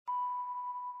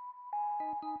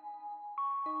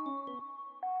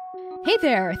Hey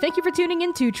there! Thank you for tuning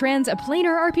in to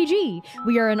Transplanar RPG.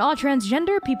 We are an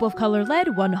all-transgender, people of color-led,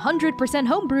 100%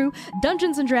 homebrew,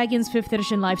 Dungeons & Dragons 5th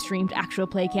edition live-streamed actual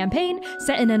play campaign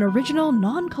set in an original,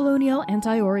 non-colonial,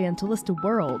 anti-Orientalist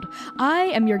world. I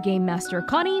am your game master,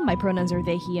 Connie, my pronouns are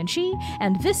they, he, and she,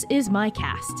 and this is my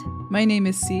cast. My name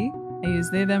is C. I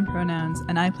use they, them pronouns,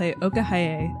 and I play Oka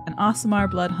Haye, an Aasimar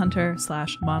blood hunter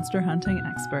 / monster hunting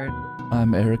expert.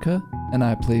 I'm Erica, and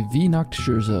I play V.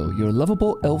 Nocturzo, your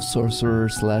lovable elf sorcerer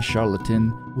 /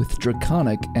 charlatan with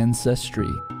draconic ancestry.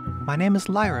 My name is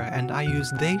Lyra, and I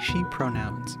use they, she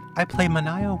pronouns. I play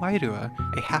Manaya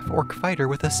Wairua, a half-orc fighter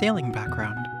with a sailing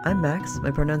background. I'm Max,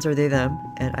 my pronouns are they, them,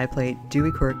 and I play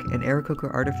Dewey Quirk, an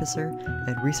Aarakocra artificer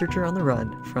and researcher on the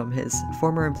run from his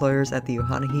former employers at the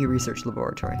Ohanahi Research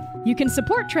Laboratory. You can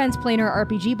support Transplanar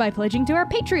RPG by pledging to our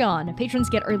Patreon. Patrons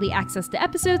get early access to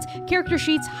episodes, character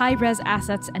sheets, high-res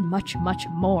assets, and much, much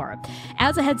more.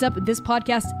 As a heads up, this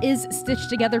podcast is stitched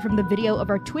together from the video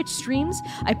of our Twitch streams.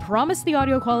 I promise the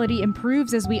audio quality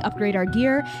improves as we upgrade our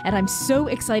gear, and I'm so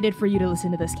excited for you to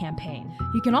listen to this campaign.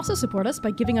 You can also support us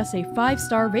by giving us a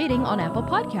 5-star rating on Apple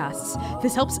Podcasts.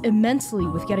 This helps immensely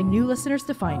with getting new listeners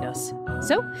to find us.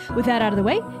 So, with that out of the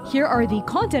way, here are the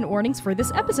content warnings for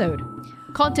this episode.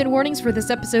 Content warnings for this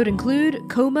episode include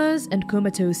comas and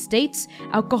comatose states,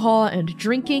 alcohol and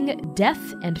drinking,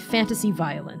 death, and fantasy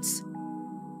violence.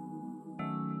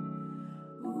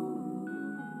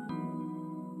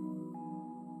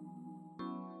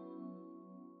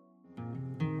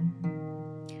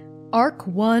 Arc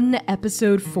 1,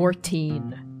 Episode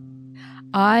 14.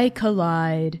 I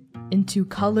collide into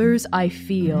colors I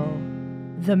feel,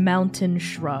 the mountain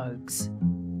shrugs.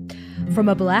 From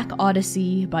A Black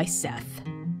Odyssey by Seth.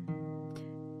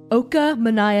 Oka,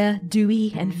 Manaya,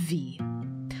 Dewey, and V.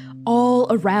 All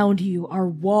around you are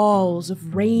walls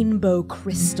of rainbow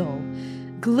crystal,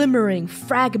 glimmering,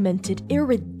 fragmented,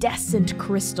 iridescent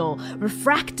crystal,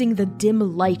 refracting the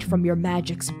dim light from your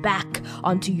magics back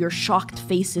onto your shocked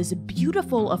faces,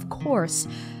 beautiful, of course,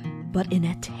 but in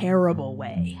a terrible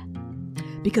way.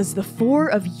 Because the four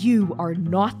of you are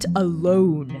not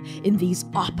alone in these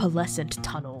opalescent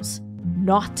tunnels.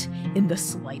 Not in the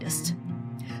slightest.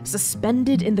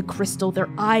 Suspended in the crystal, their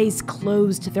eyes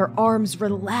closed, their arms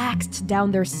relaxed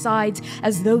down their sides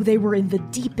as though they were in the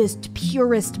deepest,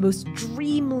 purest, most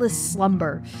dreamless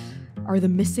slumber, are the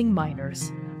missing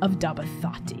miners of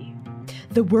Dabathati.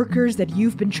 The workers that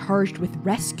you've been charged with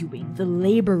rescuing, the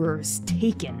laborers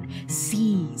taken,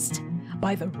 seized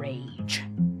by the rage.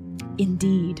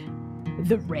 Indeed,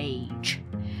 the rage.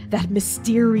 That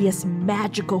mysterious,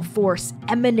 magical force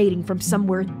emanating from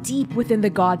somewhere deep within the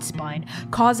Godspine,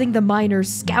 causing the miners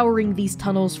scouring these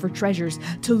tunnels for treasures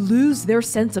to lose their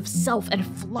sense of self and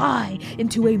fly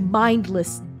into a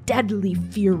mindless, deadly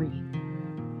fury.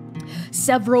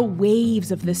 Several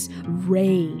waves of this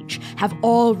rage have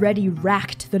already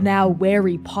racked the now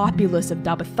wary populace of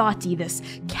Dabathati, this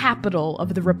capital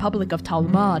of the Republic of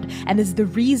Talmud, and is the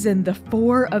reason the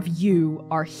four of you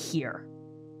are here.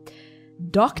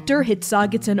 Dr.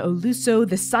 Hitsagetan Oluso,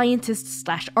 the scientist /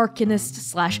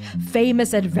 arcanist /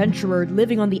 famous adventurer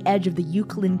living on the edge of the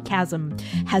Euclid Chasm,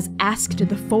 has asked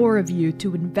the four of you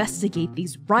to investigate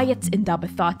these riots in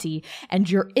Dabathati,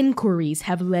 and your inquiries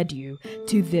have led you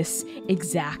to this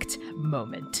exact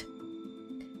moment.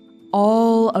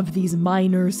 All of these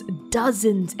miners,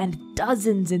 dozens and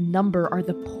dozens in number, are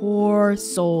the poor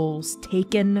souls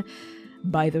taken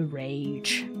by the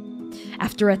rage.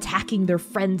 After attacking their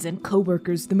friends and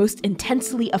co-workers, the most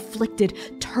intensely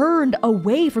afflicted turned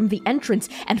away from the entrance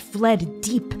and fled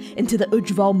deep into the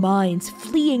Ujval mines,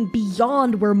 fleeing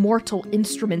beyond where mortal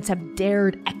instruments have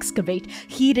dared excavate,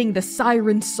 heeding the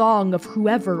siren song of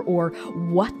whoever or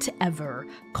whatever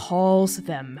calls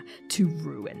them to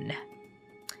ruin.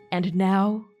 And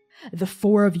now, the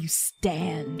four of you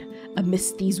stand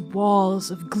amidst these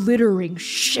walls of glittering,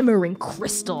 shimmering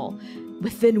crystal,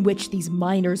 within which these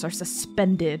miners are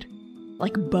suspended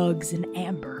like bugs in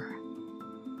amber.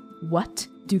 What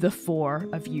do the four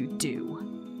of you do?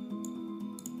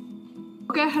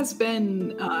 Oka has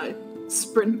been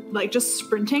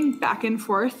sprinting back and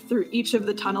forth through each of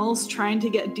the tunnels, trying to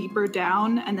get deeper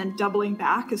down and then doubling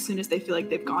back as soon as they feel like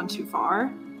they've gone too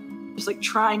far. Just like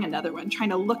trying another one, trying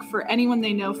to look for anyone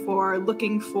they know for,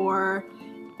 looking for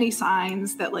any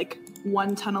signs that like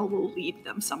one tunnel will lead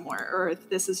them somewhere, or if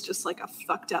this is just like a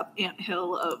fucked up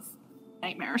anthill of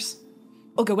nightmares.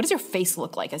 Okay, what does your face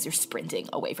look like as you're sprinting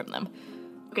away from them?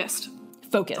 Focused.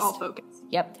 Focused. All focused.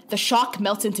 Yep. The shock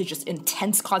melts into just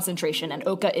intense concentration, and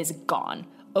Oka is gone.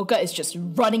 Oka is just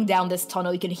running down this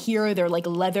tunnel. You can hear their like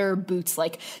leather boots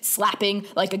like slapping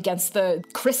like against the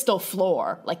crystal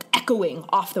floor, like echoing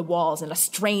off the walls in a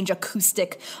strange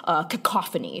acoustic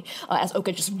cacophony as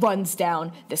Oka just runs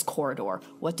down this corridor.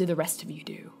 What do the rest of you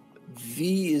do?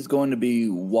 V is going to be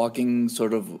walking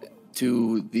sort of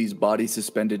to these bodies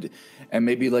suspended and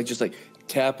maybe like just like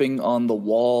tapping on the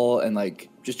wall and like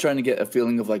just trying to get a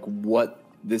feeling of like what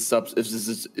this substance, if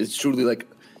this is truly like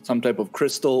some type of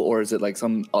crystal, or is it like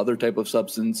some other type of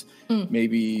substance?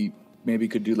 Maybe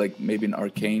could do like maybe an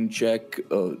arcana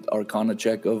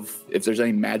check of if there's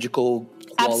any magical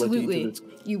quality. Absolutely. To this.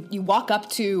 You walk up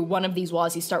to one of these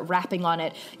walls, you start rapping on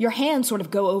it. Your hands sort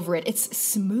of go over it. It's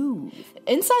smooth.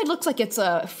 Inside looks like it's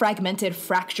a fragmented,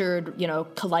 fractured,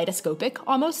 kaleidoscopic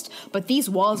almost, but these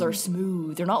walls are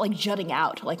smooth. They're not like jutting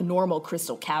out like normal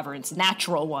crystal caverns,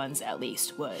 natural ones at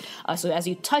least would. So as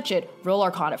you touch it, roll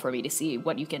Arcana for me to see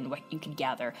what you can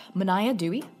gather. Manaya,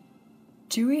 Dewey?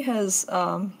 Dewey has,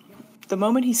 the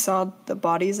moment he saw the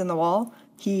bodies in the wall,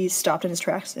 he stopped in his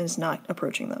tracks and is not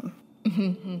approaching them.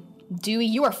 Dewey,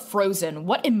 you are frozen.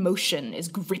 What emotion is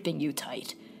gripping you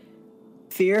tight?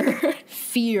 Fear.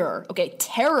 Fear. Okay,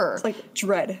 terror. It's like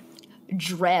dread.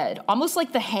 Dread. Almost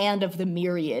like the hand of the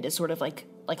myriad is sort of like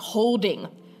holding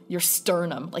your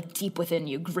sternum, like deep within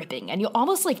you, gripping. And you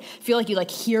almost like feel like you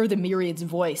like hear the myriad's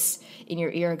voice in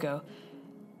your ear go,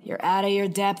 "You're out of your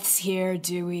depths here,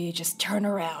 Dewey. Just turn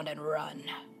around and run."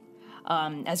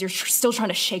 As you're still trying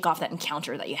to shake off that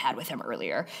encounter that you had with him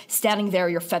earlier. Standing there,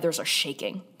 your feathers are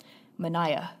shaking.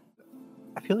 Manaya.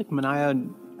 I feel like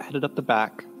Manaya headed up the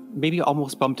back, maybe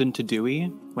almost bumped into Dewey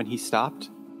when he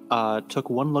stopped, took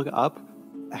one look up,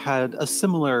 had a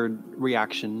similar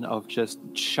reaction of just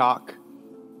shock,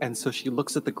 and so she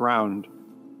looks at the ground.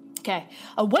 Okay.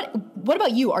 What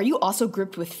about you? Are you also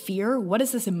gripped with fear? What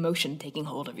is this emotion taking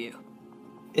hold of you?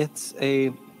 It's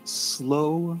a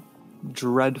slow,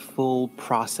 dreadful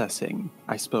processing,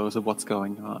 I suppose, of what's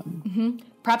going on.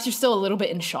 Perhaps you're still a little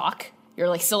bit in shock. You're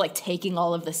like still like taking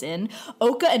all of this in.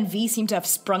 Oka and V seem to have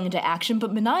sprung into action,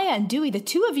 but Manaya and Dewey, the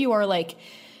two of you are like,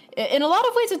 in a lot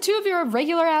of ways, the two of you are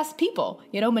regular ass people.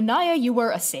 Manaya, you were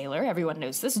a sailor. Everyone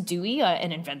knows this. Dewey,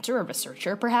 an inventor, a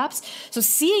researcher, perhaps. So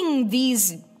seeing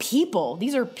these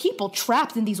are people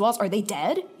trapped in these walls. Are they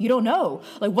dead? You don't know.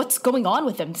 Like, what's going on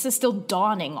with them? This is still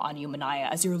dawning on you, Manaya,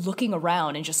 as you're looking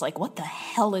around and just like, what the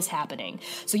hell is happening?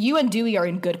 So you and Dewey are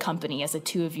in good company as the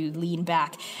two of you lean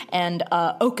back. And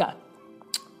Oka,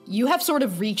 you have sort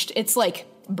of reached, it's like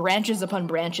branches upon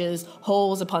branches,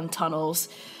 holes upon tunnels.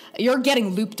 You're getting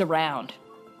looped around.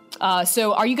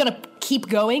 So are you going to keep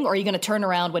going, or are you going to turn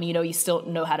around when you still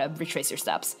know how to retrace your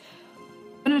steps?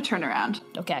 I'm going to turn around.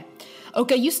 Okay.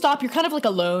 Okay, you stop. You're kind of like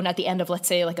alone at the end of, let's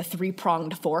say, like a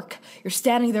 3-pronged fork. You're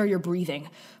standing there, you're breathing,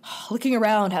 looking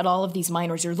around at all of these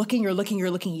miners. You're looking.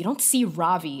 You don't see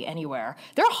Ravi anywhere.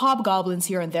 There are hobgoblins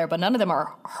here and there, but none of them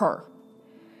are her.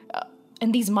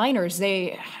 And these miners,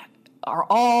 they are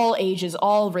all ages,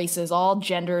 all races, all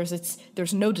genders.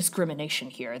 There's no discrimination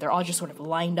here. They're all just sort of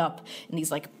lined up in these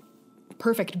like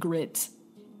perfect grids.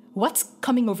 What's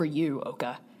coming over you,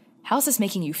 Oka? How's this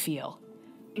making you feel?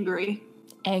 Angry.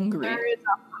 Angry. There is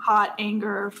a hot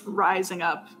anger rising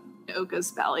up in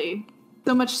Oka's belly.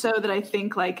 So much so that I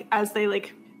think like as they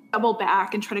like double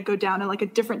back and try to go down in like a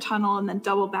different tunnel and then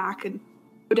double back and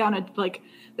go down and like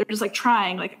they're just like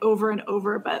trying like over and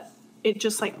over, but it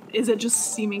just like, is it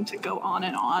just seeming to go on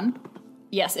and on?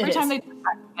 Yes, it Every is. time they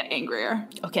get angrier.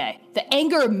 Okay. The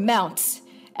anger mounts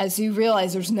as you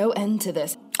realize there's no end to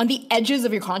this. On the edges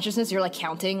of your consciousness, you're like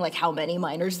counting like how many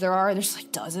miners there are. There's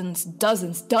like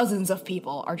dozens of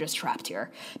people are just trapped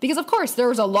here. Because of course,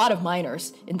 there's a lot of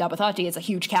miners in Dabathati. It's a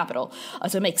huge capital,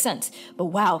 so it makes sense. But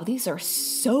wow, these are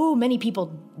so many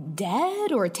people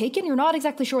dead or taken. You're not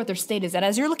exactly sure what their state is. And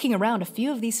as you're looking around, a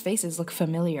few of these faces look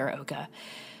familiar, Oka.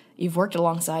 You've worked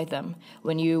alongside them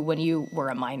when you were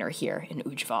a miner here in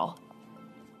Ujval.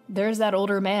 There's that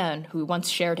older man who once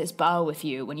shared his bow with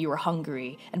you when you were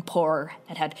hungry and poor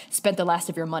and had spent the last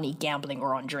of your money gambling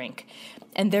or on drink.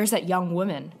 And there's that young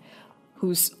woman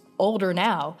who's older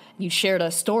now you shared a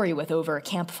story with over a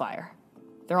campfire.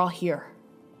 They're all here.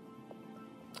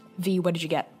 V, what did you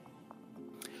get?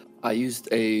 I used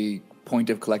a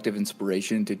point of collective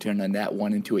inspiration to turn a nat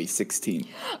 1 into a 16.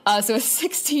 So a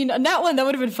 16, a nat 1, that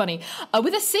would have been funny.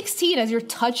 With a 16, as you're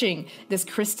touching this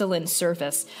crystalline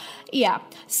surface, yeah,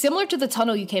 similar to the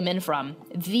tunnel you came in from,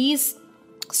 these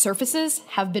surfaces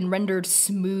have been rendered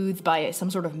smooth by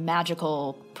some sort of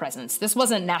magical presence. This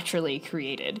wasn't naturally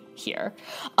created here.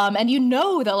 And you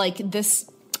know that like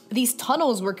these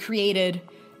tunnels were created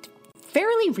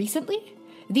fairly recently.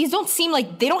 these don't seem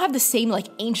like, they don't have the same like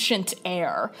ancient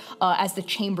air as the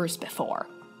chambers before.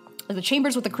 The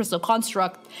chambers with the crystal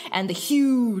construct and the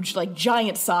huge, like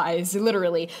giant size,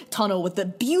 literally, tunnel with the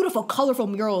beautiful, colorful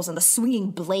murals and the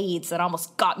swinging blades that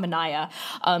almost got Manaya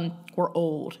were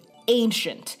old,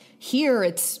 ancient. Here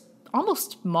it's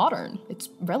almost modern. It's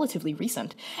relatively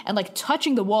recent. And like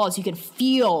touching the walls, you can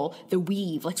feel the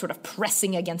weave like sort of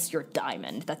pressing against your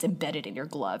diamond that's embedded in your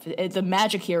glove. The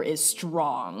magic here is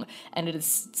strong and it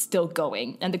is still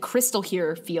going. And the crystal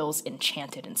here feels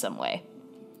enchanted in some way.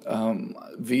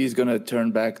 V is gonna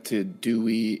turn back to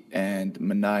Dewey and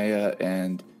Manaya,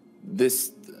 and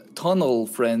this tunnel,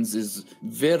 friends, is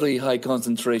very high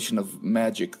concentration of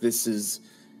magic. This is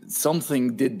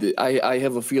something I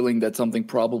have a feeling that something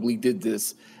probably did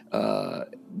this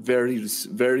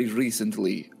very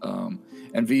recently.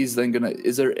 And V is then gonna,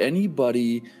 is there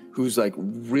anybody who's like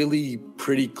really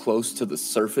pretty close to the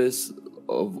surface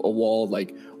of a wall,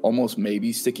 like almost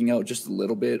maybe sticking out just a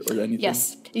little bit or anything?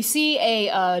 Yes. You see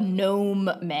a gnome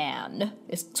man.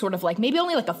 It's sort of like maybe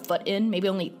only like a foot in, maybe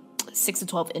only 6 to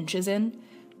 12 inches in,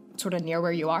 sort of near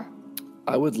where you are.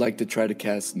 I would like to try to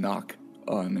cast Knock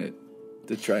on it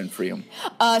to try and free him.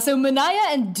 So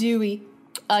Manaya and Dewey,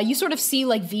 you sort of see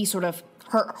like V sort of,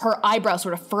 her eyebrow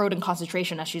sort of furrowed in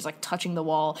concentration as she's like touching the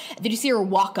wall. Did you see her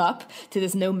walk up to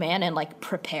this gnome man and like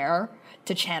prepare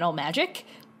to channel magic?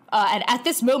 And at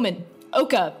this moment,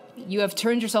 Oka, you have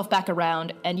turned yourself back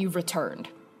around and you've returned.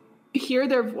 You hear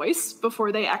their voice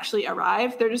before they actually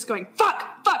arrive. They're just going,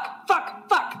 fuck, fuck, fuck,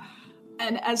 fuck.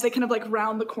 And as they kind of like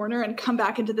round the corner and come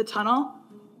back into the tunnel,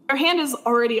 their hand is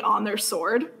already on their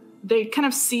sword. They kind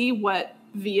of see what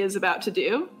V is about to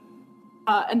do.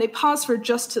 And they pause for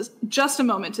just a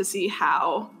moment to see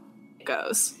how it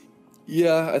goes.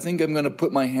 Yeah, I think I'm going to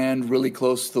put my hand really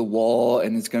close to the wall,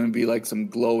 and it's going to be like some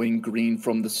glowing green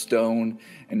from the stone,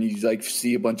 and you like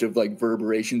see a bunch of like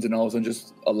reverberations, and all of a sudden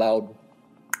just a loud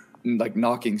like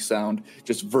knocking sound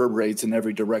just reverberates in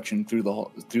every direction through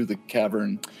the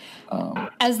cavern.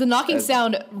 As the knocking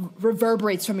sound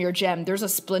reverberates from your gem, there's a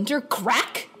splinter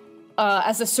crack.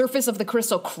 As the surface of the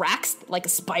crystal cracks, like a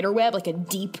spider web, like a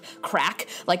deep crack,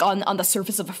 like on the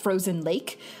surface of a frozen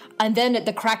lake. And then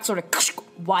the crack sort of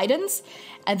widens,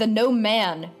 and the gnome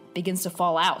man begins to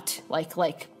fall out, like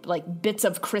bits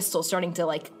of crystal starting to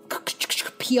like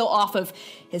peel off of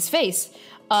his face.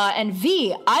 And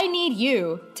V, I need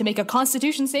you to make a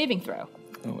Constitution saving throw.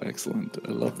 Oh, excellent.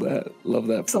 I love that. Love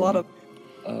that. It's a lot of...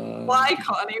 Why,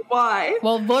 Connie? Why?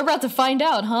 Well, we're about to find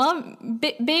out, huh?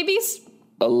 Babies?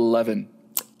 11.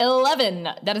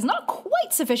 That is not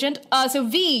quite sufficient. So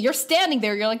V, you're standing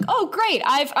there. You're like, oh great,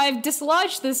 I've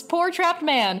dislodged this poor trapped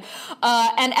man.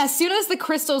 And as soon as the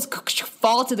crystals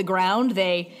fall to the ground,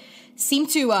 they seem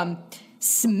to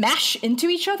smash into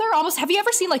each other. Almost. Have you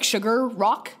ever seen like sugar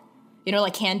rock? You know,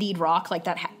 like candied rock, like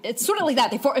that. It's sort of like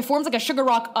that. It forms like a sugar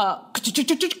rock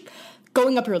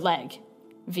going up your leg,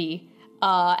 V.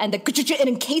 And it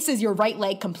encases your right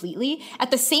leg completely.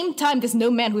 At the same time, this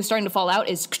gnome man who's starting to fall out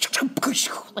is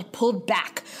like pulled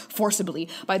back forcibly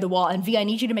by the wall. And V, I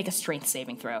need you to make a strength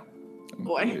saving throw.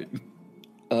 Boy.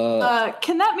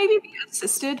 Can that maybe be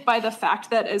assisted by the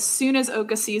fact that as soon as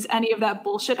Oka sees any of that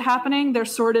bullshit happening, their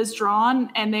sword is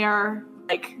drawn and they are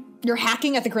like... You're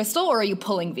hacking at the crystal, or are you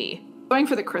pulling V? Going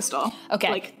for the crystal. Okay.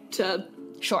 Like to...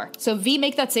 Sure. So V,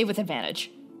 make that save with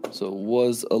advantage. So it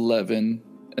was 11.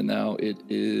 And now it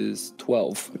is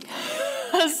 12.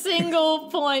 A single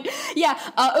point. Yeah,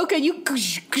 Oka, you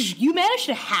managed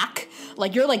to hack.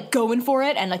 Like you're like going for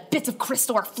it, and like bits of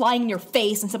crystal are flying in your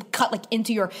face, and some cut like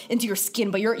into your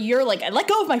skin. But you're like, let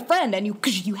go of my friend, and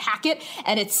you hack it,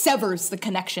 and it severs the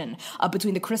connection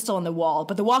between the crystal and the wall.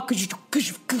 But the wall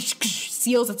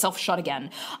seals itself shut again.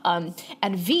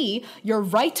 And V, your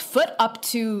right foot up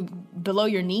to below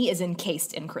your knee is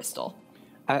encased in crystal.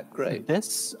 At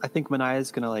this, I think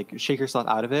Manaya's gonna like shake herself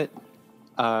out of it,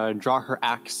 draw her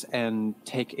axe, and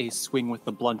take a swing with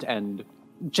the blunt end,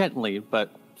 gently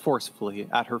but forcefully,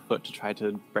 at her foot to try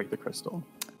to break the crystal.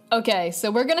 Okay,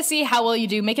 so we're gonna see how well you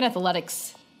do. Make an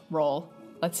athletics roll,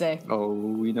 let's say. Oh,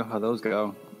 we know how those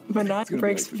go. Manaya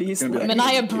breaks V's leg.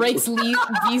 Manaya breaks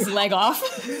V's leg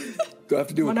off. Do I have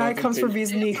to do Manaya comes for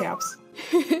V's kneecaps.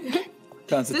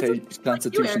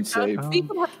 Constitution save.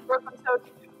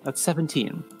 That's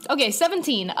 17. Okay,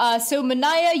 17. So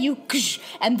Manaya,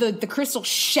 and the crystal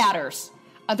shatters.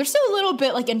 They're still a little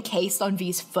bit like encased on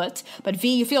V's foot, but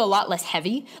V, you feel a lot less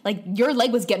heavy. Like your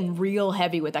leg was getting real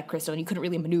heavy with that crystal, and you couldn't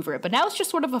really maneuver it. But now it's just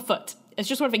sort of a foot. It's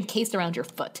just sort of encased around your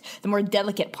foot. The more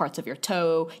delicate parts of your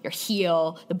toe, your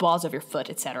heel, the balls of your foot,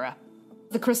 etc.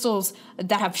 The crystals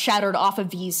that have shattered off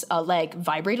of V's leg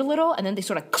vibrate a little, and then they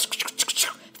sort of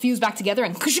fuse back together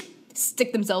and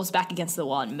stick themselves back against the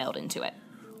wall and meld into it.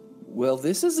 Well,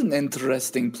 this is an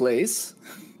interesting place.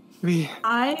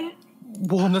 I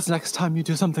warn us next time you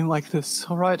do something like this,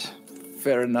 all right?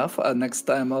 Fair enough. Next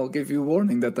time I'll give you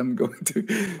warning that I'm going to.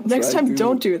 Next time,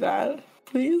 don't do that,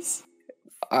 please.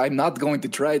 I'm not going to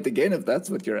try it again if that's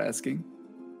what you're asking.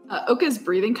 Oka's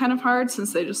breathing kind of hard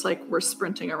since they just like were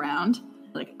sprinting around.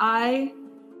 Like, I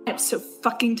am so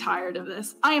fucking tired of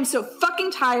this. I am so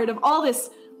fucking tired of all this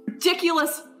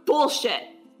ridiculous bullshit.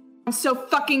 I'm so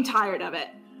fucking tired of it.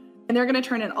 And they're gonna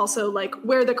turn and also, like,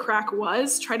 where the crack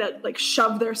was, try to, like,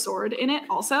 shove their sword in it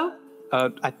also.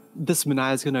 This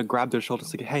Manaya's gonna grab their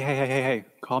shoulders like, hey,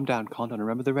 calm down.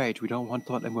 Remember the rage. We don't want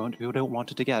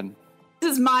it again.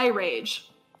 This is my rage.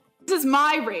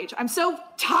 I'm so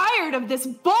tired of this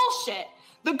bullshit.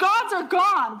 The gods are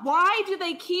gone. Why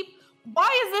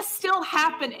is this still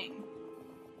happening?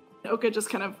 Oka just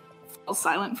kind of fell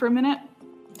silent for a minute.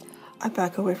 I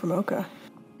back away from Oka.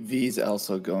 V's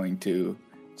also going to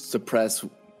suppress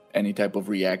any type of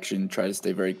reaction, try to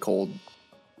stay very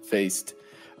cold-faced,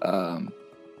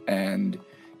 and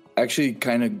actually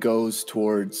kind of goes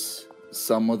towards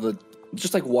some of the...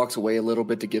 Just, like, walks away a little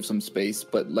bit to give some space,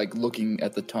 but, like, looking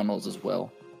at the tunnels as well.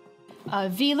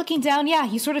 V looking down, yeah,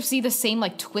 you sort of see the same,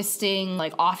 like, twisting,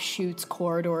 like, offshoots,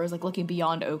 corridors, like, looking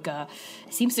beyond Oka.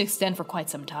 It seems to extend for quite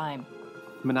some time.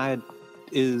 Manaya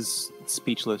is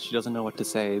speechless. She doesn't know what to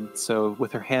say. So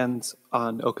with her hands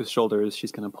on Oka's shoulders,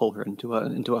 she's going to pull her into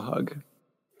a hug.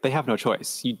 They have no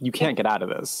choice. You can't get out of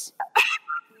this.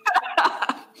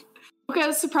 Oka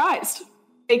is surprised.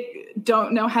 They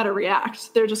don't know how to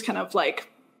react. They're just kind of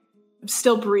like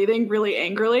still breathing really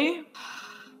angrily.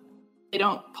 They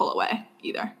don't pull away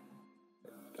either.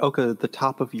 Oka, the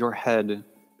top of your head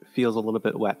feels a little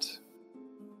bit wet.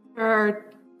 There are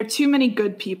too many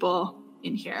good people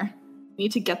in here. We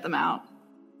need to get them out.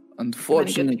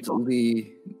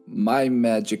 Unfortunately, my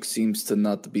magic seems to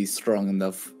not be strong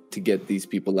enough to get these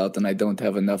people out, and I don't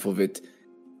have enough of it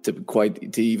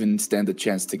to even stand a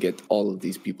chance to get all of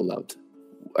these people out.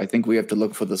 I think we have to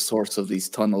look for the source of these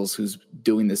tunnels, who's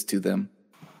doing this to them.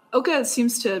 Oka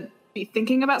seems to be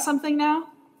thinking about something now,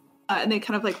 and they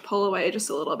kind of like pull away just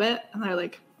a little bit, and they're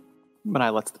like...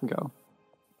 Manaya lets them go.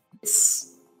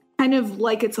 It's kind of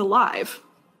like it's alive,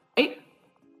 right?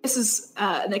 This is,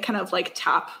 and they kind of like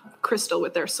tap Crystal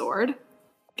with their sword.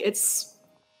 It's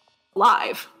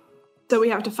alive. So we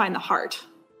have to find the heart,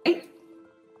 right?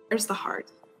 There's the heart.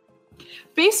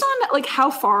 Based on like how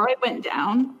far I went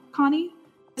down, Connie,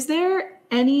 is there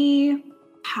any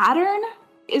pattern?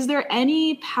 Is there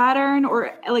any pattern,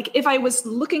 or like if I was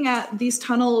looking at these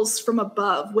tunnels from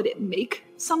above, would it make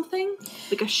something?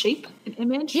 Like a shape, an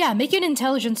image? Yeah, make an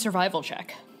intelligence survival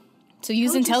check. So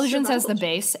use intelligence as the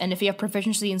base, and if you have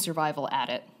proficiency in survival, add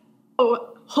it.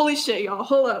 Oh, holy shit, y'all.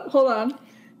 Hold on.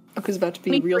 Oka's about to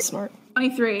be real smart.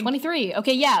 23.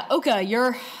 Okay, yeah, Oka, you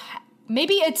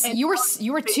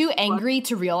were too angry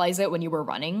to realize it when you were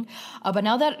running, but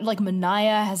now that like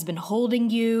Manaya has been holding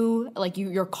you, like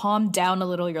you're calmed down a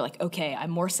little, you're like, okay,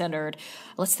 I'm more centered.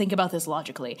 Let's think about this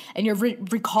logically, and you're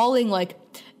recalling like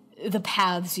the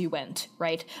paths you went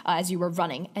right as you were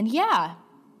running, and yeah,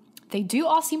 they do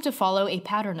all seem to follow a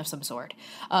pattern of some sort.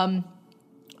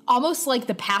 Almost like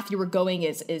the path you were going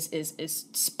is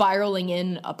spiraling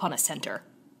in upon a center.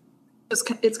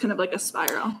 It's kind of like a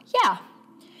spiral. Yeah.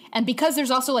 And because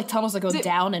there's also like tunnels that go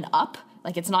down and up,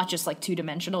 like it's not just like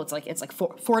 2-dimensional, it's like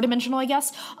four-dimensional, I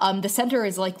guess. The center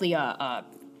is likely a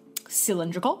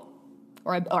cylindrical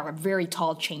or a very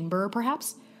tall chamber,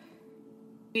 perhaps.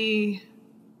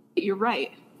 You're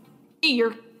right.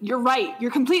 You're right.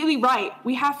 You're completely right.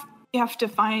 We have to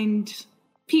find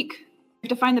peak. We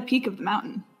have to find the peak of the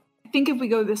mountain. I think if we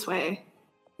go this way,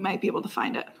 we might be able to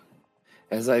find it.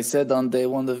 As I said on day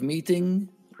one of meeting,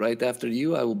 right after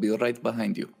you, I will be right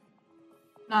behind you.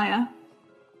 Naya,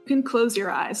 you can close your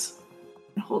eyes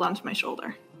and hold on to my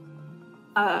shoulder.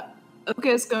 Oka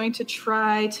is going to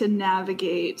try to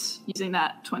navigate using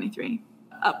that 23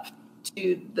 up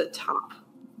to the top.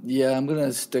 Yeah, I'm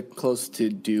gonna stick close to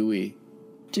Dewey.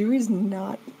 Dewey's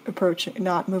not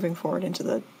moving forward into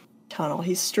the tunnel.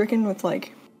 He's stricken with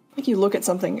like you look at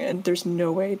something and there's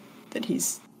no way that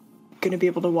he's going to be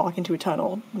able to walk into a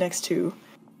tunnel next to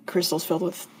crystals filled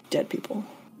with dead people.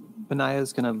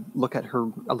 Manaya's going to look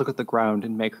at the ground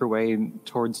and make her way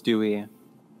towards Dewey.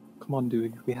 Come on,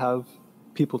 Dewey, we have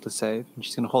people to save. And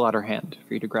she's going to hold out her hand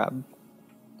for you to grab.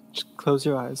 Just close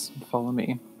your eyes and follow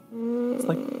me. It's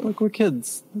like we're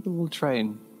kids, like a little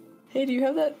train. Hey, do you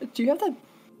have that?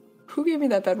 Who gave me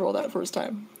that bedroll that first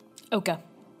time? Oka.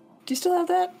 Do you still have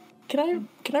that? Can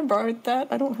I borrow that?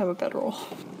 I don't have a bedroll.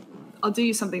 I'll do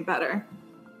you something better.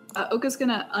 Oka's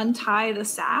gonna untie the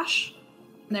sash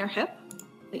in their hip.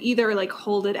 Either like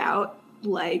hold it out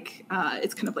like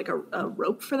it's kind of like a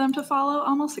rope for them to follow,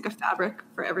 almost like a fabric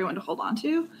for everyone to hold on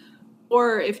to.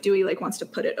 Or if Dewey like wants to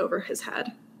put it over his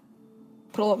head.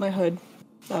 Pull up my hood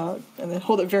and then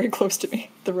hold it very close to me,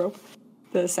 the rope,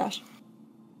 the sash.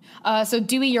 So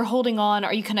Dewey, you're holding on.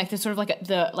 Are you connected sort of like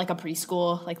a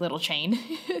preschool like little chain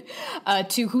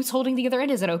to who's holding the other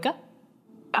end? Is it Oka?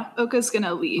 Yeah, Oka's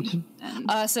gonna lead.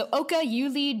 And So Oka, you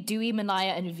lead Dewey,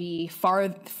 Manaya, and V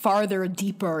farther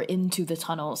deeper into the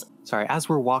tunnels. Sorry, as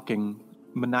we're walking,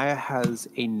 Manaya has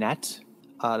a net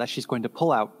that she's going to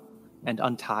pull out and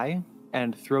untie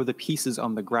and throw the pieces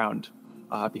on the ground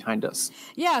behind us.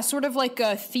 Yeah, sort of like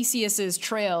Theseus's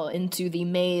trail into the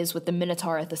maze with the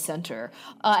Minotaur at the center.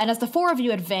 And as the four of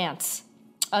you advance,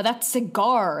 that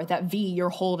cigar that V you're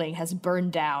holding has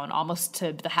burned down almost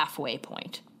to the halfway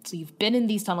point. So you've been in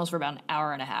these tunnels for about an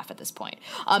hour and a half at this point.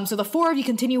 So the four of you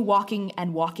continue walking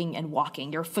and walking and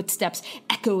walking, your footsteps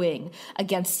echoing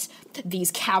against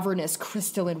these cavernous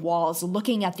crystalline walls,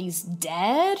 looking at these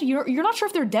dead. You're not sure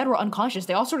if they're dead or unconscious.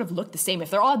 They all sort of look the same.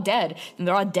 If they're all dead, then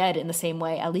they're all dead in the same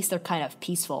way. At least they're kind of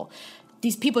peaceful.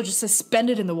 These people just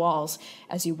suspended in the walls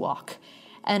as you walk.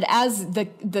 And as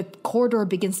the corridor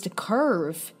begins to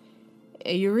curve,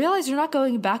 you realize you're not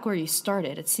going back where you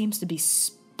started. It seems to be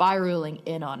spiraling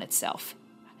in on itself.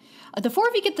 The four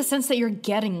of you get the sense that you're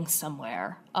getting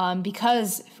somewhere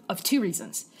because of two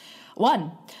reasons.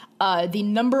 One, the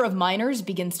number of miners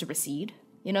begins to recede.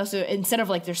 You know, so instead of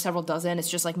like there's several dozen,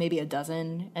 it's just like maybe a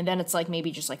dozen, and then it's like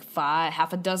maybe just like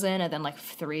half a dozen, and then like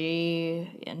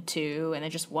 3 and 2, and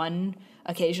then just 1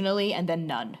 occasionally, and then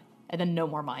none. And then no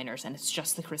more miners, and it's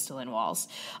just the crystalline walls.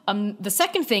 The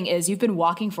second thing is you've been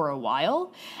walking for a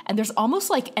while, and there's almost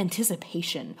like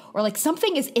anticipation, or like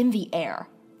something is in the air,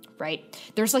 right?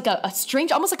 There's like a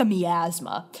strange, almost like a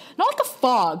miasma. Not like a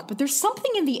fog, but there's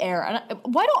something in the air. And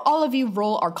why don't all of you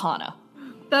roll Arcana?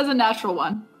 that's a natural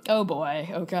one. Oh boy,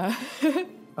 okay.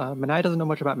 Manaya doesn't know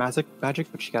much about magic,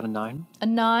 but she got a 9. A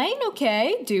 9,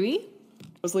 okay. Dewey?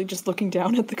 Rosalie just looking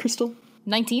down at the crystal.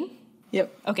 19?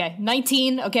 Yep. Okay,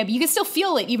 19. Okay, but you can still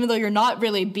feel it, even though you're not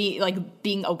really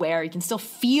being aware. You can still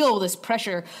feel this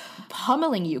pressure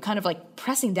pummeling you, kind of like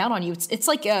pressing down on you. It's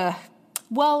like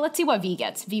well, let's see what V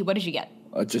gets. V, what did you get?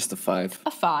 Just a 5.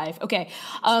 A 5. Okay.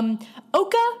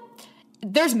 Oka,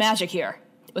 there's magic here.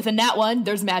 With a nat 1,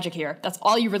 there's magic here. That's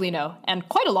all you really know, and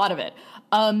quite a lot of it.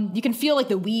 You can feel like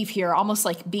the weave here, almost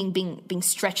like being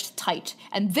stretched tight.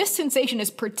 And this sensation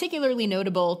is particularly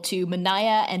notable to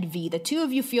Manaya and V. The two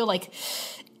of you feel like,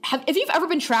 if you've ever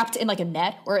been trapped in like a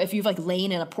net, or if you've like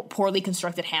lain in a poorly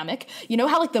constructed hammock, you know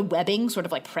how like the webbing sort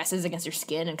of like presses against your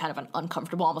skin in kind of an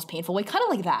uncomfortable, almost painful way? Kind of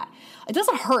like that. It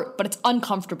doesn't hurt, but it's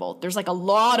uncomfortable. There's like a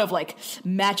lot of like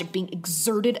magic being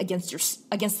exerted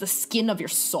against the skin of your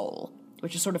soul,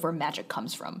 which is sort of where magic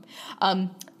comes from.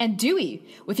 And Dewey,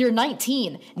 with your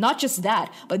 19, not just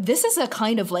that, but this is a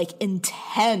kind of like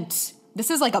intense,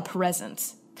 this is like a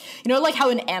presence. You know, like how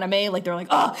in anime, like they're like,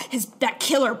 oh, that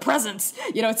killer presence.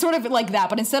 You know, it's sort of like that,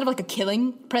 but instead of like a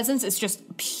killing presence, it's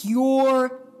just pure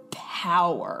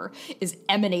power is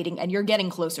emanating, and you're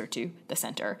getting closer to the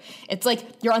center. It's like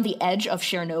you're on the edge of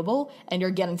Chernobyl, and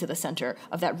you're getting to the center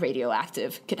of that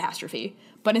radioactive catastrophe.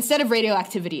 But instead of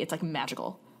radioactivity, it's like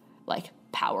magical. Like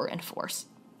power and force.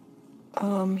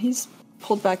 He's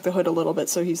pulled back the hood a little bit,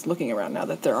 so he's looking around now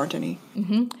that there aren't any.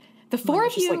 Mm-hmm. The four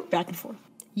of just you, like back and forth.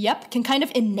 Yep, can kind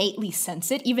of innately sense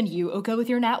it. Even you, Oka, with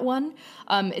your nat 1.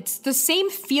 It's the same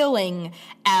feeling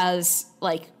as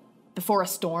like before a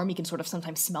storm. You can sort of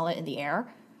sometimes smell it in the air.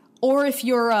 Or if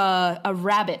you're a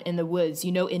rabbit in the woods,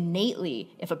 you know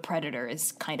innately if a predator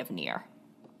is kind of near.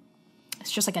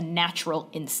 It's just like a natural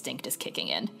instinct is kicking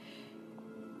in.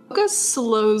 Oka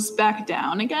slows back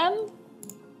down again.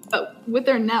 But with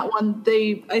their nat 1,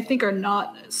 they, I think, are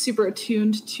not super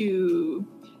attuned to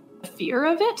the fear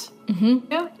of it.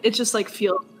 Mm-hmm. Yeah, it just like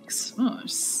feels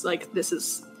like this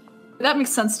is, that makes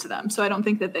sense to them. So I don't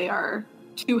think that they are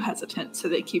too hesitant. So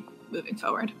they keep moving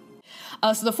forward.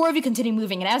 So the four of you continue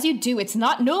moving, and as you do, it's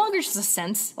no longer just a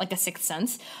sense, like a sixth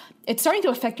sense. It's starting to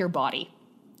affect your body.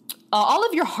 All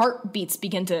of your heartbeats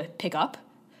begin to pick up.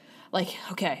 Like,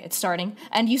 okay, it's starting.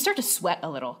 And you start to sweat a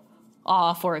little.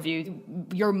 Four of you.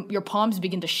 Your palms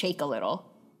begin to shake a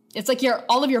little. It's like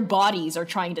all of your bodies are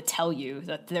trying to tell you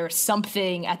that there's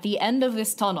something at the end of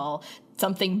this tunnel,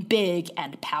 something big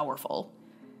and powerful.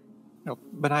 No,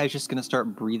 Manaya's just going to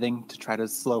start breathing to try to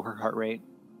slow her heart rate.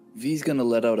 V's going to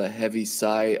let out a heavy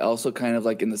sigh, also kind of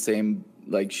like in the same,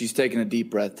 like she's taking a deep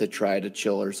breath to try to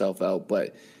chill herself out,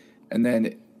 and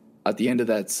then at the end of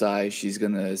that sigh, she's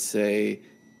gonna say,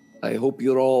 I hope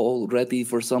you're all ready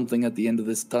for something at the end of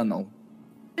this tunnel.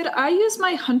 Could I use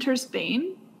my Hunter's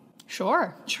Bane?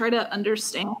 Sure. Try to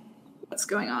understand what's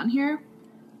going on here.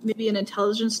 Maybe an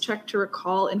intelligence check to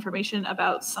recall information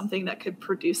about something that could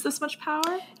produce this much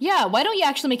power? Yeah, why don't you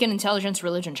actually make an intelligence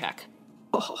religion check?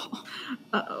 Oh,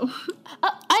 uh-oh.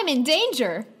 I'm in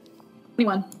danger.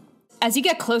 21. As you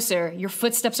get closer, your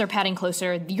footsteps are padding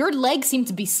closer, your legs seem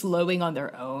to be slowing on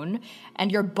their own,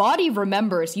 and your body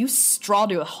remembers you straw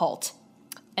to a halt.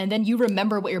 And then you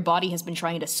remember what your body has been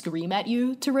trying to scream at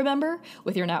you to remember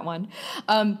with your nat 1.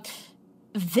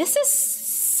 This is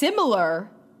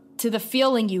similar to the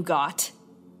feeling you got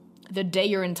the day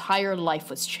your entire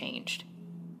life was changed.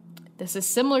 This is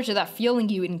similar to that feeling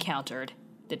you encountered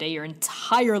the day your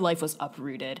entire life was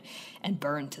uprooted and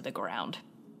burned to the ground.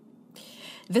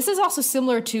 This is also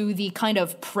similar to the kind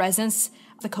of presence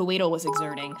the Coetal was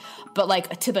exerting, but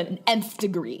like to the nth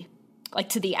degree, like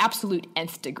to the absolute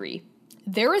nth degree.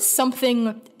 There is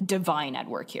something divine at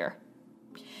work here,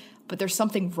 but there's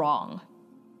something wrong.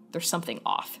 There's something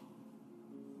off.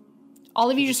 All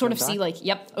of you just sort of see like,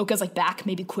 yep, Oka's like back,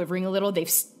 maybe quivering a little. They've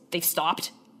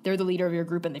stopped. They're the leader of your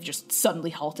group and they've just suddenly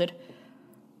halted.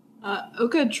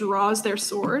 Oka draws their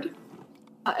sword.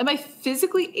 Am I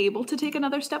physically able to take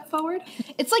another step forward?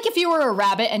 It's like if you were a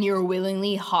rabbit and you were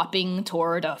willingly hopping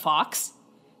toward a fox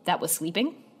that was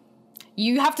sleeping.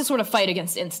 You have to sort of fight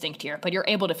against instinct here, but you're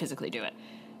able to physically do it.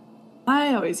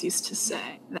 I always used to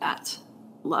say that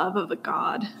love of a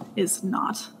god is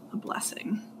not a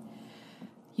blessing.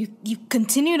 You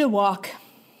continue to walk,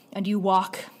 and you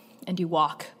walk, and you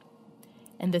walk.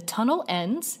 And the tunnel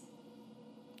ends,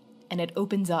 and it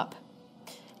opens up.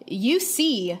 You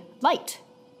see light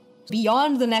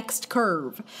beyond the next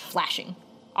curve, flashing,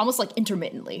 almost like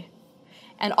intermittently.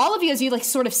 And all of you, as you like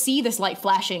sort of see this light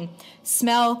flashing,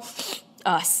 smell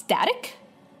static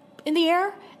in the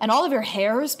air, and all of your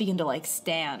hairs begin to like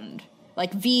stand.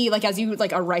 Like V, like as you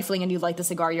like are rifling and you light the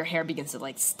cigar, your hair begins to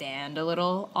like stand a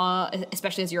little,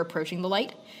 especially as you're approaching the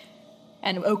light.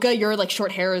 And Oka, your like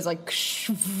short hair is like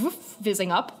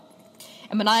fizzing up.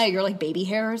 And Manaya, your like baby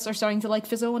hairs are starting to like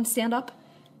fizzle and stand up.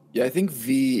 Yeah, I think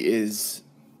V is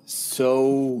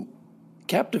so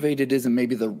captivated isn't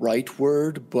maybe the right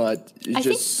word, but it's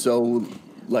just so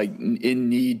like in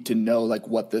need to know like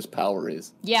what this power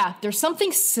is. Yeah, there's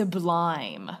something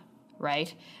sublime,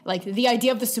 right? Like the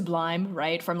idea of the sublime,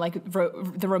 right? From like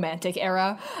the Romantic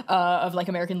era of like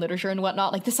American literature and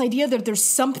whatnot. Like this idea that there's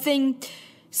something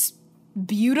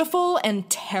beautiful and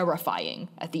terrifying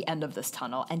at the end of this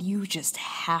tunnel, and you just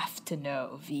have to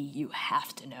know, V, you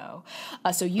have to know.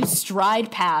 So you stride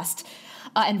past,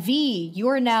 and V, you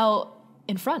are now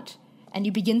in front, and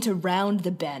you begin to round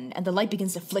the bend, and the light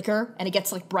begins to flicker, and it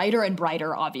gets like brighter and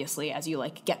brighter, obviously, as you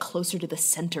like get closer to the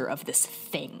center of this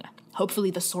thing.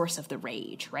 Hopefully the source of the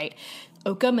rage, right?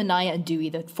 Oka, Manaya, and Dewey,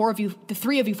 the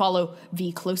three of you follow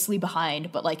V closely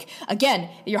behind, but like, again,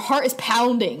 your heart is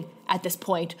pounding at this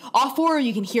point. All four of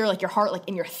you can hear like your heart like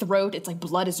in your throat. It's like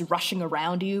blood is rushing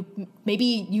around you. Maybe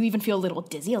you even feel a little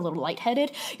dizzy, a little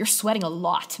lightheaded. You're sweating a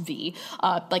lot, V.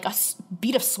 Like a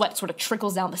bead of sweat sort of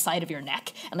trickles down the side of your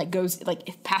neck and like goes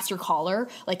like past your collar,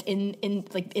 like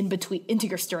in between into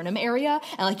your sternum area,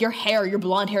 and like your hair, your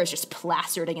blonde hair is just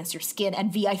plastered against your skin.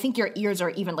 And V, I think your ears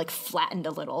are even like flattened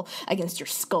a little against your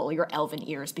skull, your elven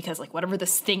ears, because like whatever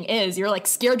this thing is, you're like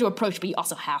scared to approach, but you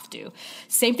also have to.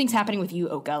 Same thing's happening with you,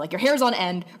 Oka. Like your hair's on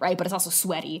end, right? But it's also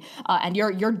sweaty, and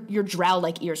your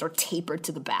drow-like ears are tapered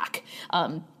to the back.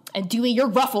 And Dewey, you're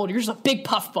ruffled. You're just a big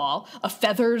puffball of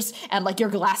feathers, and like your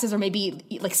glasses are maybe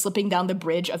like slipping down the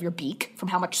bridge of your beak from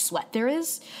how much sweat there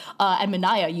is. And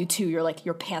Manaya, you too.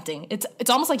 You're panting. It's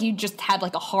almost like you just had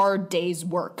like a hard day's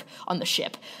work on the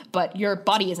ship, but your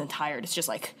body isn't tired. It's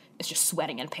just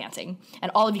sweating and panting,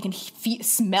 and all of you can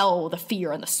smell the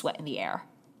fear and the sweat in the air.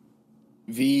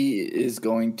 V is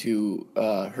going to,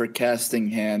 her casting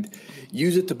hand,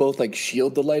 use it to both like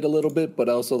shield the light a little bit, but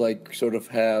also like sort of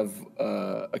have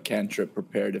a cantrip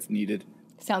prepared if needed.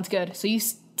 Sounds good. So you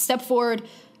step forward,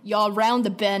 y'all round the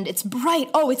bend. It's bright.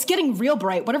 Oh, it's getting real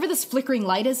bright. Whatever this flickering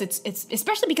light is, it's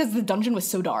especially because the dungeon was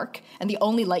so dark and the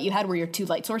only light you had were your two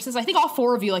light sources. I think all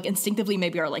four of you like instinctively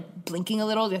maybe are like blinking a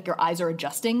little, like your eyes are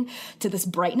adjusting to this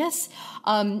brightness.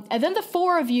 And then the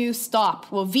four of you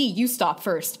stop. Well, V, you stop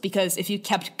first, because if you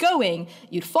kept going,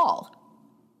 you'd fall.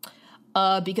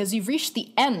 Because you've reached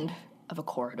the end of a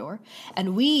corridor,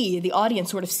 and we, the audience,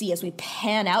 sort of see as we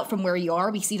pan out from where you are,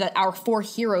 we see that our four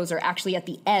heroes are actually at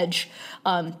the edge,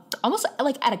 almost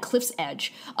like at a cliff's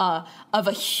edge, of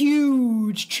a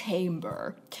huge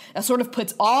chamber. that sort of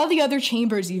puts all the other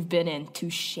chambers you've been in to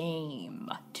shame.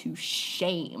 To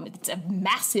shame. It's a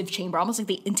massive chamber, almost like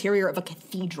the interior of a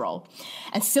cathedral.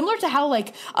 And similar to how,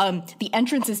 like, the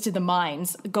entrances to the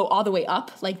mines go all the way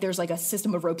up, like there's like a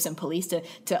system of ropes and pulleys to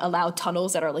allow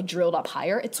tunnels that are like drilled up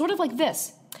higher. It's sort of like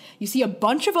this. You see a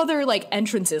bunch of other like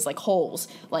entrances, like holes,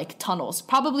 like tunnels,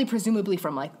 probably presumably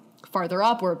from like farther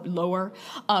up or lower,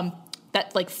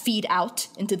 that like feed out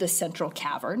into the central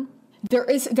cavern.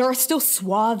 There are still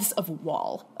swaths of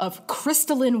wall, of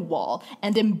crystalline wall,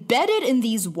 and embedded in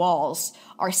these walls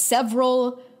are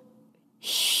several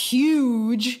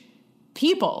huge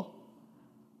people.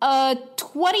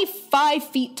 25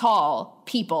 feet tall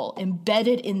people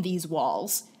embedded in these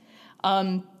walls.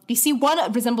 You see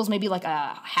one resembles maybe like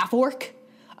a half-orc,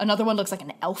 another one looks like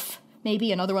an elf,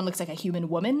 maybe, another one looks like a human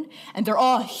woman, and they're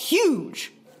all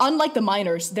huge. Unlike the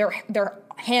miners, their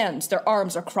hands, their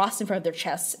arms are crossed in front of their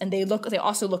chests, and they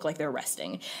also look like they're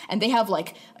resting. And they have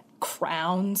like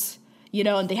crowns, you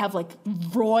know, and they have like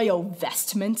royal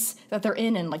vestments that they're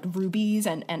in, and like rubies,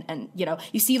 and you know,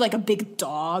 you see like a big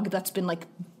dog that's been like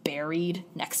buried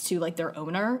next to like their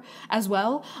owner as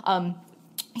well.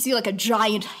 You see like a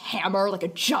giant hammer, like a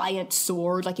giant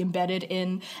sword, like embedded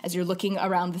in as you're looking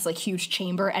around this like huge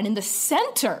chamber. And in the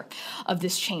center of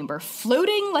this chamber,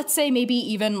 floating, let's say maybe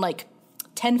even like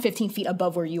 10, 15 feet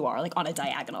above where you are, like on a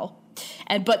diagonal.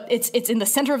 But it's in the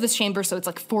center of this chamber, so it's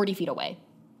like 40 feet away.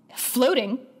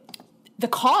 Floating, the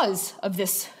cause of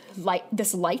this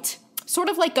light, sort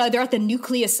of like they're at the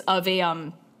nucleus of a,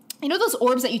 you know those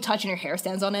orbs that you touch and your hair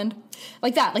stands on end?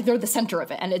 Like that, like they're the center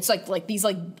of it. And it's like these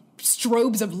like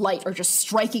strobes of light are just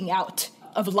striking out,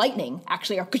 of lightning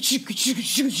actually are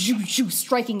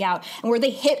striking out, and where they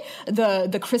hit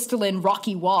the crystalline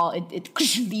rocky wall, it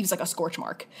leaves like a scorch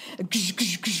mark. And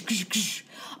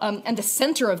the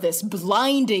center of this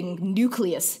blinding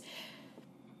nucleus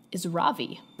is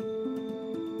Ravi.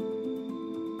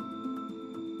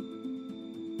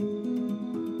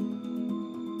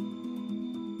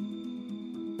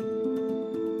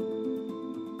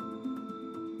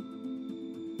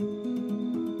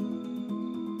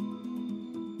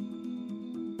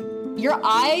 Your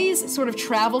eyes sort of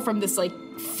travel from this like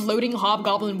floating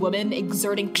hobgoblin woman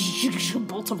exerting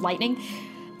bolts of lightning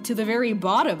to the very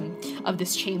bottom of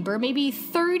this chamber. Maybe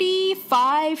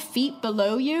 35 feet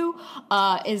below you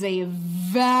is a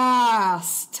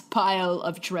vast pile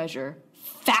of treasure.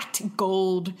 Fat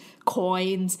gold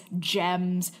coins,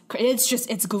 gems.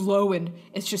 It's glowing.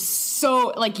 It's just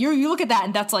so, like, you look at that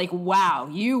and that's like, wow,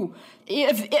 even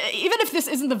if this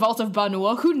isn't the Vault of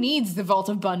Banua, who needs the Vault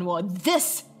of Banua?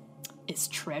 This is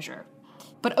treasure.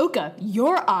 But Oka,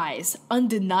 your eyes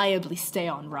undeniably stay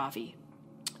on Ravi.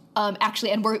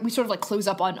 Actually, and we sort of like close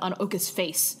up on Oka's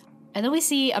face. And then we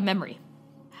see a memory.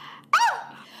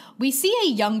 We see a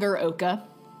younger Oka,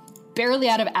 barely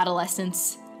out of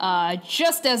adolescence,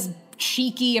 just as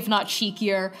cheeky, if not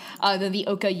cheekier, than the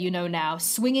Oka you know now,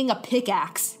 swinging a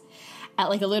pickaxe at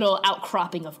like a little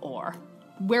outcropping of ore,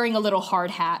 wearing a little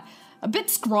hard hat, a bit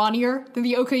scrawnier than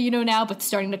the Oka you know now, but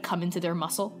starting to come into their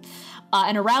muscle.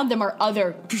 And around them are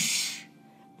other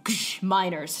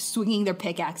miners swinging their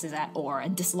pickaxes at ore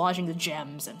and dislodging the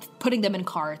gems and putting them in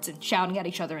carts and shouting at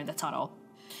each other in the tunnel.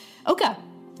 Oka,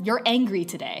 you're angry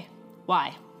today.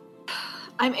 Why?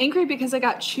 I'm angry because I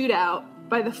got chewed out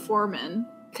by the foreman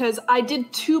because I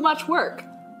did too much work.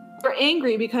 We're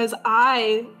angry because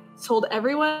I told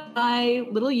everyone in my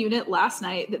little unit last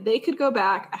night that they could go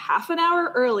back a half an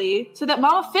hour early so that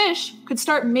Mama Fish could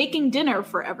start making dinner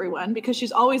for everyone because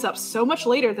she's always up so much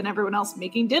later than everyone else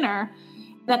making dinner,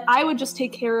 that I would just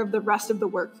take care of the rest of the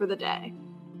work for the day.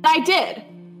 And I did.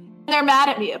 And they're mad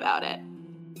at me about it.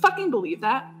 Fucking believe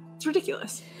that? It's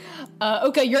ridiculous.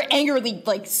 Okay, you're angrily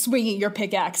like swinging your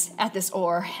pickaxe at this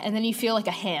ore, and then you feel like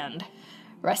a hand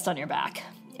rest on your back.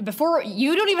 And before,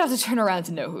 you don't even have to turn around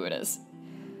to know who it is.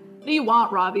 What do you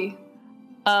want, Ravi?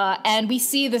 And we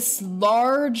see this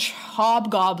large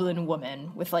hobgoblin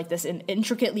woman with like this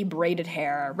intricately braided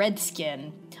hair, red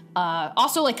skin,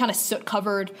 also like kind of soot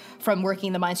covered from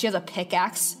working the mines. She has a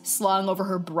pickaxe slung over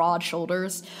her broad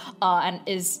shoulders, and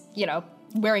is, you know,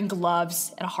 wearing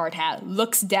gloves and a hard hat,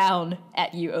 looks down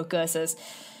at you, Oka, says,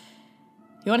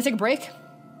 "You want to take a break?"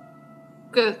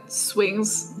 Oka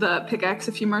swings the pickaxe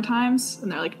a few more times,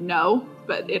 and they're like, no,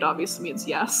 but it obviously means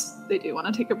yes, they do want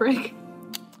to take a break.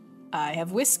 I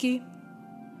have whiskey.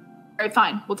 All right,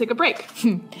 fine, we'll take a break.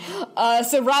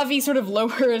 So Ravi sort of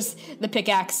lowers the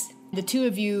pickaxe. The two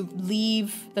of you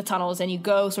leave the tunnels and you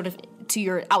go sort of to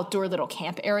your outdoor little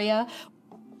camp area.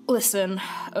 Listen,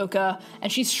 Oka,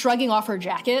 and she's shrugging off her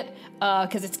jacket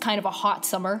because it's kind of a hot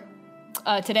summer.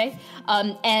 today,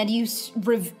 and you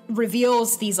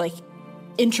reveals these like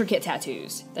intricate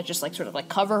tattoos that just like sort of like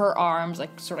cover her arms,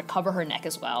 like sort of cover her neck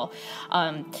as well.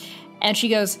 And she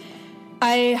goes,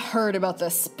 I heard about the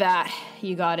spat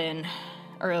you got in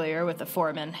earlier with the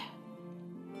foreman.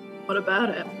 What about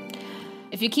it?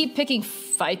 If you keep picking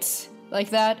fights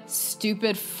like that,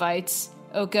 stupid fights,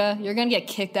 Oka, you're gonna get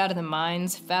kicked out of the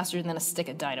mines faster than a stick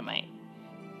of dynamite.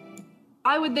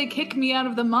 Why would they kick me out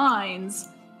of the mines?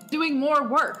 Doing more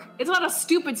work. It's not a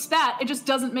stupid spat. It just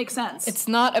doesn't make sense. It's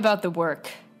not about the work,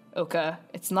 Oka.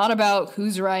 It's not about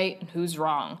who's right and who's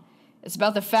wrong. It's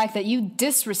about the fact that you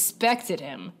disrespected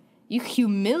him. You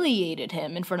humiliated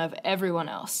him in front of everyone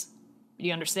else. Do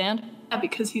you understand? Yeah,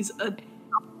 because he's a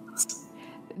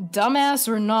dumbass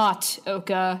or not,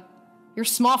 Oka, you're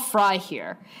small fry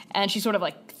here. And she sort of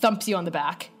like thumps you on the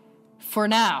back. For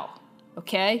now,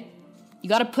 okay? You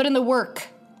gotta put in the work.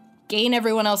 Gain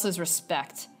everyone else's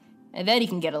respect. And then you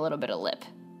can get a little bit of lip.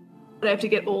 But I have to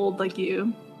get old like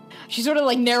you. She sort of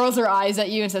like narrows her eyes at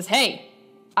you and says, hey,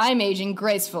 I'm aging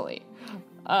gracefully.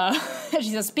 She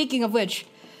says, speaking of which,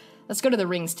 let's go to the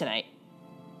rings tonight.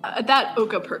 At that,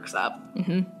 Oka perks up.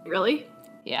 Mm-hmm. Really?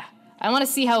 Yeah. I want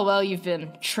to see how well you've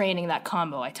been training that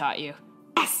combo I taught you.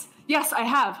 Yes, I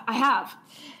have.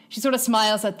 She sort of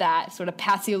smiles at that, sort of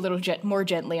pats you a little more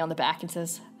gently on the back and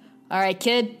says, all right,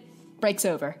 kid, break's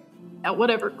over. Yeah,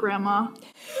 whatever, Grandma.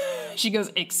 She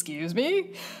goes, excuse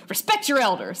me? Respect your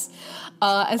elders.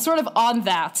 And sort of on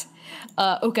that,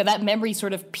 Oka, that memory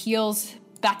sort of peels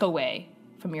back away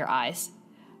from your eyes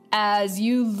as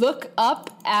you look up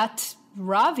at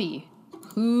Ravi,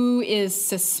 who is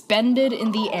suspended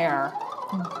in the air,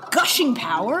 gushing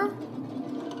power.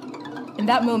 In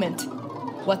that moment,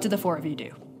 what did the four of you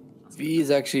do? V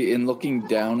is actually, in looking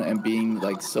down and being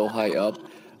like so high up,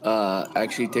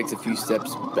 actually takes a few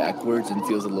steps backwards and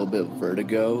feels a little bit of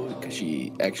vertigo because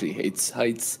she actually hates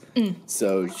heights.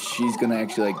 So she's gonna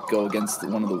actually like go against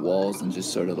one of the walls and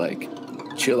just sort of like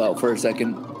chill out for a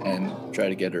second and try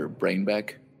to get her brain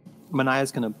back.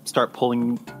 Manaya's gonna start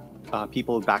pulling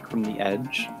people back from the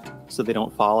edge so they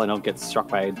don't fall and don't get struck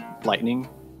by lightning.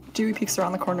 Dewey peeks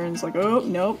around the corner and is like, oh,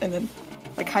 nope, and then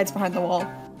like hides behind the wall.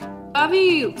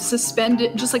 Ravi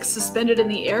suspended in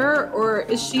the air, or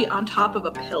is she on top of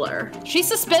a pillar? She's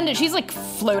suspended. She's like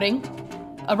floating.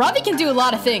 Ravi can do a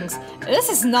lot of things. This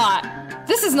is not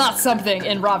something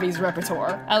in Ravi's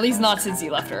repertoire. At least not since he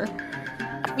left her.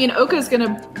 I mean, Oka's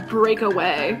gonna break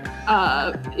away.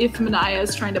 If Manaya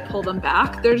is trying to pull them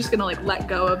back, they're just gonna like let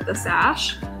go of the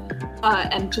sash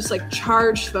and just like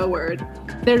charge forward.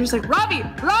 They're just like,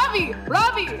 Ravi!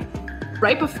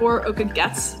 Right before Oka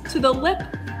gets to the lip.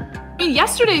 I mean,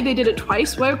 yesterday they did it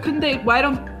twice. Why would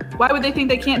they think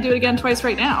they can't do it again twice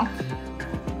right now?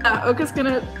 Oka's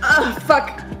gonna,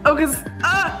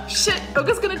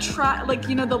 Oka's gonna try, like,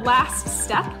 you know, the last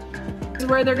step is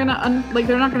where they're gonna,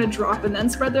 they're not gonna drop and then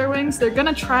spread their wings. They're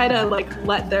gonna try to, like,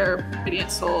 let their radiant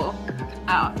soul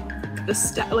out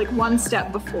one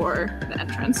step before the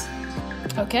entrance.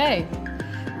 Okay.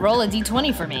 Roll a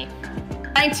d20 for me.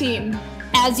 19.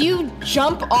 As you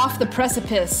jump off the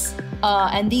precipice,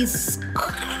 and these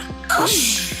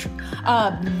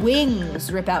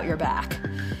wings rip out your back.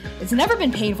 It's never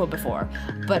been painful before,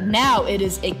 but now it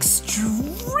is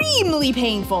extremely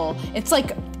painful. It's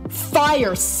like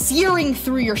fire searing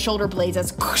through your shoulder blades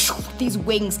as these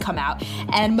wings come out.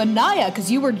 And Manaya,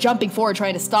 because you were jumping forward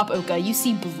trying to stop Oka, you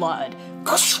see blood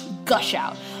gush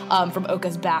out from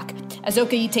Oka's back. As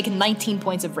Oka, you take 19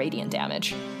 points of radiant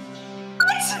damage.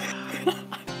 What?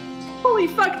 Holy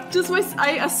fuck,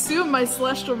 I assume my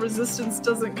celestial resistance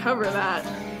doesn't cover that.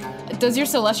 Does your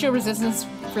celestial resistance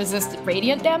resist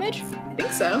radiant damage? I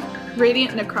think so.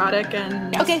 Radiant, necrotic,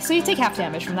 and... Okay, so you take half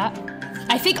damage from that.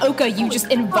 I think, Oka, you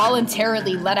just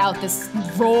involuntarily let out this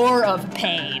roar of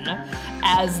pain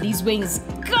as these wings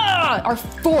are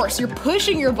forced. You're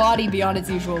pushing your body beyond its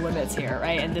usual limits here,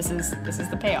 right? And this is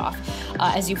the payoff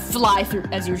as you fly through,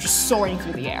 as you're just soaring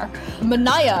through the air.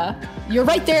 Manaya, you're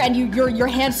right there, and your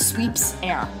hand sweeps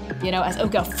air. You know, as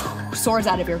Oka soars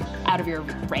out of your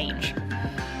range.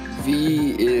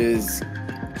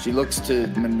 She looks to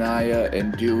Manaya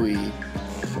and Dewey.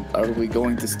 Are we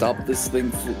going to stop this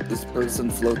person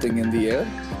floating in the air?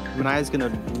 Manaya's gonna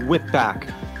whip back,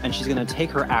 and she's gonna take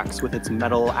her axe with its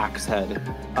metal axe head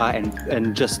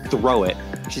and just throw it.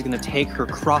 She's gonna take her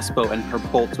crossbow and her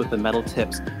bolts with the metal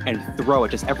tips and throw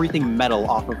it, just everything metal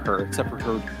off of her except for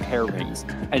her hair rings.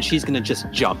 And she's gonna just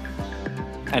jump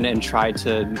and try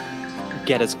to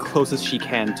get as close as she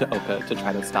can to Oka to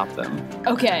try to stop them.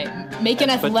 Okay, Make an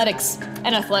athletics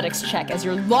check as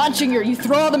you're launching you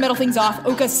throw all the metal things off.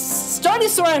 Oka's starting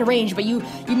to soar out of range, but you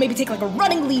maybe take like a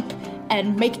running leap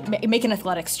and make an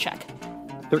athletics check.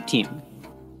 13.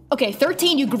 Okay,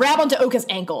 13, you grab onto Oka's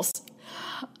ankles.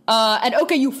 And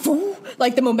Oka,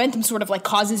 like the momentum sort of like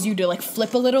causes you to like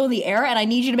flip a little in the air, and I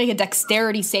need you to make a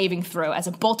dexterity saving throw as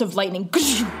a bolt of lightning,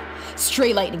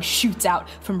 stray lightning shoots out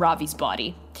from Ravi's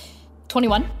body.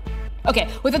 21?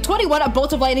 Okay, with a 21, a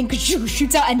bolt of lightning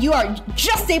shoots out, and you are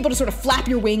just able to sort of flap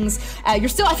your wings. You're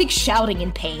still, I think, shouting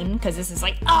in pain, because this is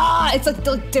like, it's like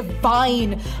the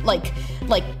divine, like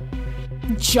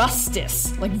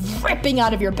justice, like ripping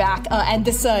out of your back, and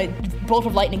this bolt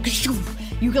of lightning,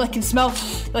 you like can smell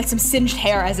like some singed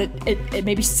hair as it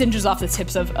maybe singes off the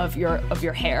tips of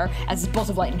your hair as this bolt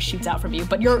of lightning shoots out from you.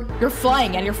 But you're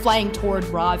flying, and you're flying toward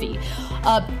Ravi.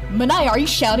 Manaya, are you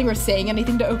shouting or saying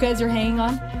anything to Oka as you're hanging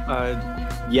on?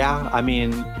 Yeah, I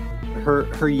mean,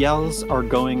 her yells are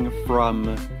going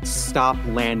from stop,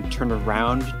 land, turn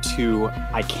around to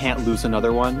I can't lose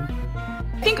another one.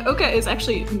 I think Oka is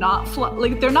actually not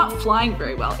they're not flying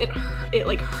very well. It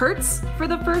like hurts for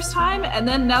the first time, and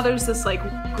then now there's this like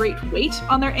great weight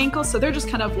on their ankles, so they're just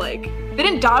kind of like, they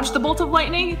didn't dodge the bolt of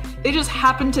lightning, they just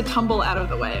happened to tumble out of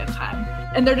the way in time.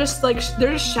 And they're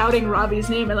just shouting Ravi's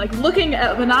name and like looking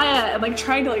at Manaya and like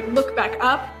trying to like look back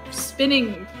up,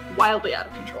 spinning wildly out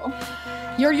of control.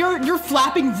 You're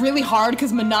flapping really hard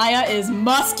because Manaya is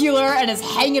muscular and is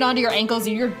hanging onto your ankles,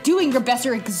 and you're doing your best,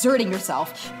 you're exerting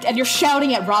yourself, and you're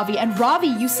shouting at Ravi. And Ravi,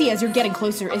 you see as you're getting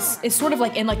closer, is sort of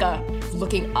like in like a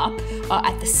looking up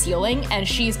at the ceiling, and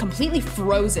she's completely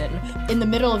frozen in the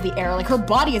middle of the air. Like her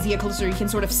body, as you get closer, you can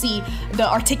sort of see the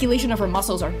articulation of her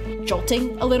muscles are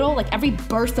jolting a little. Like every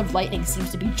burst of lightning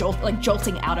seems to be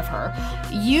jolting out of her.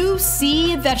 You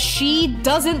see that she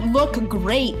doesn't look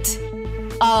great.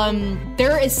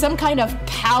 There is some kind of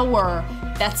power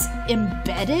that's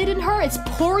embedded in her. It's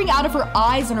pouring out of her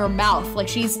eyes and her mouth, like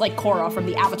she's like Korra from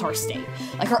the Avatar state.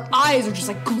 Like her eyes are just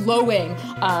like glowing,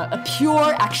 a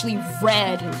pure, actually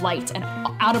red light, and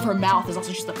out of her mouth is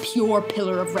also just a pure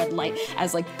pillar of red light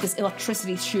as like this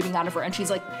electricity is shooting out of her, and she's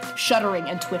like shuddering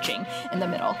and twitching in the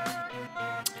middle.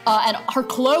 And her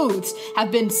clothes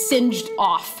have been singed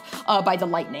off by the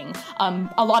lightning.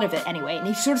 A lot of it anyway. And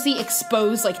you sort of see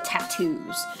exposed like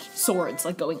tattoos, swords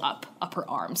like going up her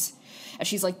arms. And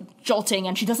she's like jolting,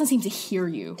 and she doesn't seem to hear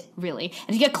you, really.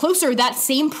 And you get closer, that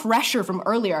same pressure from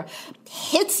earlier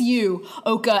hits you,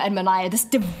 Oka and Manaya. This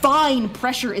divine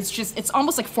pressure is just, it's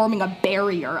almost like forming a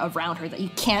barrier around her that you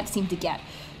can't seem to get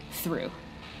through.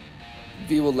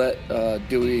 V will let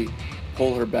Dewey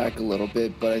pull her back a little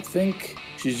bit, but I think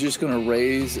she's just gonna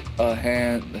raise a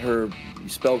hand, her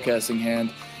spellcasting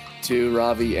hand, to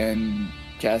Ravi and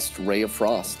cast Ray of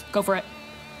Frost. Go for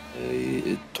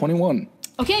it. 21.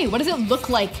 Okay, what does it look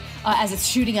like as it's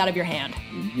shooting out of your hand?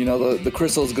 You know, the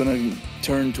crystal's gonna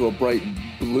turn to a bright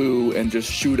blue and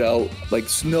just shoot out like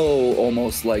snow,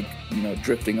 almost like, you know,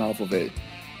 drifting off of it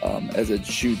as it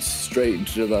shoots straight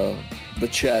into the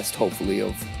chest, hopefully,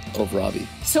 of Ravi.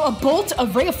 So a bolt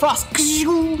of Ray of Frost,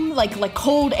 like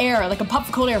cold air, like a puff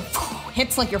of cold air,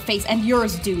 hits like your face, and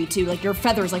yours, Dewey, too. Like your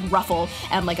feathers like ruffle,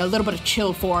 and like a little bit of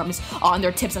chill forms on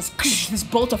their tips as this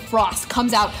bolt of frost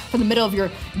comes out from the middle of your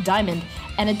diamond,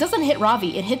 and it doesn't hit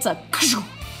Ravi, it hits a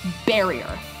barrier,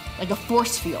 like a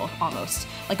force field almost,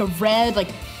 like a red, like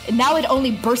now it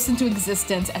only bursts into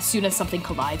existence as soon as something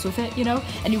collides with it, you know,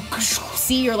 and you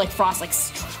see your like frost like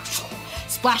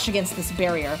splash against this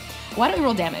barrier. Why don't you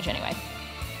roll damage anyway?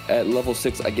 At level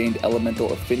 6, I gained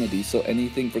elemental affinity, so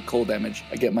anything for cold damage,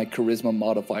 I get my charisma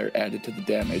modifier added to the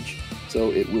damage.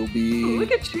 So it will be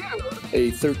look at you.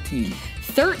 A 13.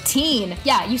 13.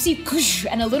 Yeah, you see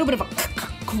and a little bit of a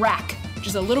crack.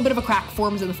 Just a little bit of a crack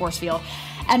forms in the force field.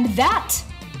 And that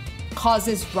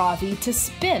causes Ravi to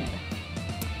spin.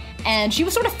 And she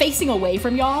was sort of facing away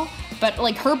from y'all, but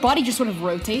like her body just sort of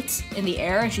rotates in the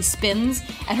air and she spins,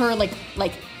 and her like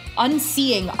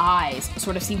unseeing eyes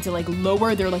sort of seem to like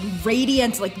lower their like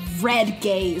radiant like red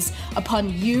gaze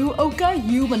upon you, Oka,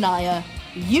 you, Manaya,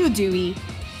 you, Dewey,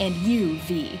 and you,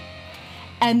 V.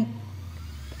 And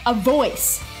a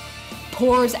voice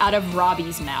pours out of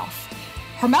Ravi's mouth.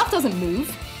 Her mouth doesn't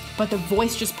move, but the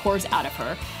voice just pours out of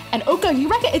her. And Oka, you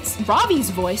reckon it's Ravi's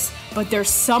voice, but there's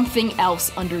something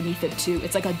else underneath it too.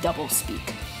 It's like a double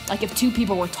speak, like if two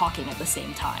people were talking at the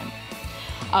same time.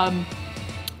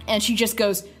 And she just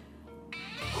goes,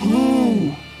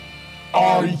 "Who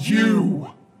are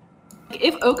you?"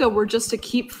 If Oka were just to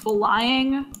keep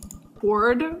flying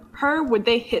toward her, would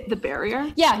they hit the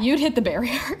barrier? Yeah, you'd hit the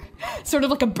barrier. Sort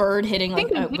of like a bird hitting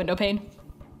like a window pane.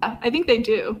 I think they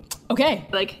do. Okay.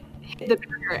 Like hit the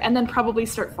barrier, and then probably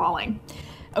start falling.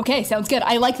 Okay, sounds good.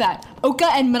 I like that. Oka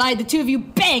and Manai, the two of you,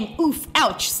 bang, oof,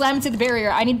 ouch, slam into the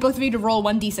barrier. I need both of you to roll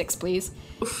 1d6, please.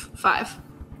 Oof, 5.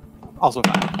 Also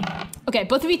 5. Okay,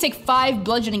 both of you take 5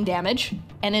 bludgeoning damage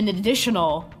and an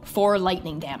additional 4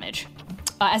 lightning damage.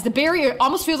 As the barrier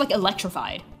almost feels like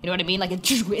electrified. You know what I mean? Like it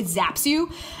zaps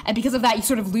you. And because of that, you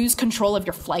sort of lose control of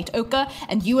your flight, Oka,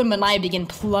 and you and Manai begin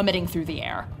plummeting through the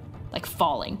air, like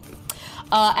falling.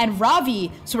 And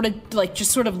Ravi sort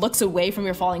of looks away from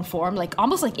your falling form, like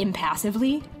almost like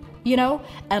impassively, you know?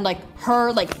 And like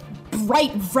her like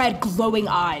bright red glowing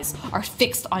eyes are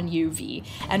fixed on you, V,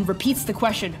 and repeats the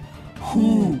question,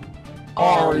 Who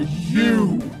are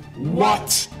you?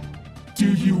 What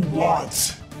do you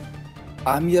want?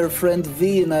 I'm your friend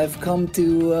V, and I've come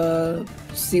to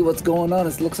see what's going on.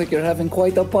 It looks like you're having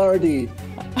quite a party.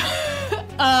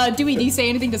 Dewey, do you say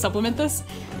anything to supplement this?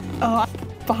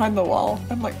 Behind the wall.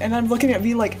 I'm looking at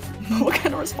V like, what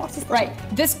kind of response is that? Right.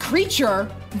 This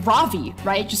creature, Ravi,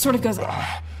 right, just sort of goes,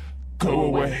 Go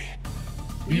away.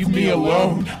 Leave me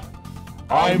alone.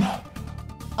 I'm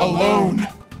alone.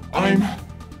 I'm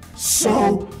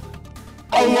so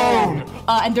alone.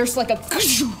 And there's like a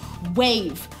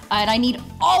wave, and I need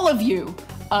all of you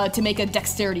to make a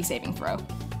dexterity saving throw.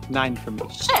 9 for me.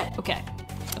 Shit. Okay,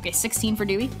 16 for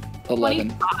Dewey.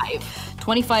 11.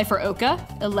 25 for Oka,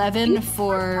 11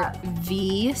 for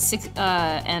V, 6,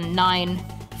 and 9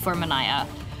 for Manaya.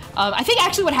 I think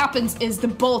actually what happens is the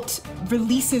bolt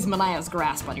releases Manaya's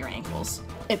grasp on your ankles.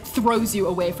 It throws you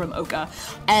away from Oka.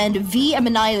 And V and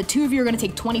Manaya, the two of you are going to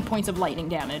take 20 points of lightning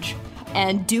damage.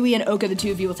 And Dewey and Oka, the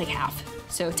two of you, will take half,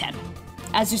 so 10.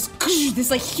 As just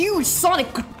this like huge sonic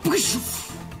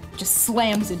just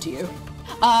slams into you.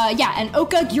 And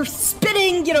Oka, you're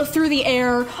spinning, through the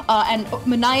air, and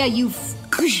Manaya, you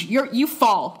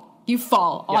fall. You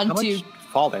fall onto. How much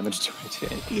fall damage do I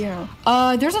take? Yeah.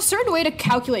 There's a certain way to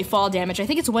calculate fall damage. I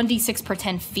think it's 1d6 per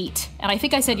 10 feet, and I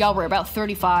think I said y'all were about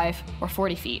 35 or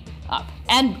 40 feet up.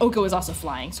 And Oka was also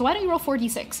flying, so why don't you roll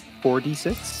 4d6?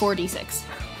 4d6? 4d6.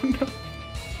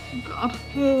 Oh,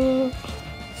 God.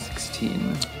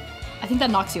 16. I think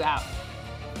that knocks you out.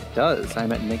 It does.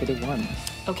 I'm at -1.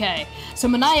 Okay, so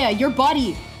Manaya, your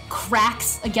body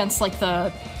cracks against like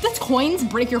the coins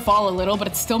break your fall a little, but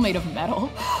it's still made of metal.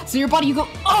 So your body, you go,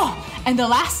 oh! And the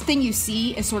last thing you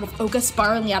see is sort of Oka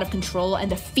spiraling out of control,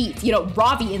 and the feet,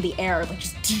 Ravi in the air, like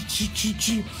just,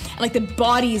 and like the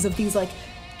bodies of these like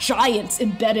giants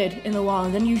embedded in the wall.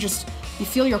 And then you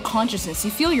feel your consciousness, you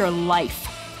feel your life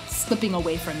slipping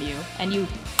away from you, and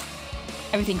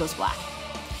everything goes black.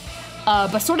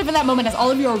 But sort of in that moment, as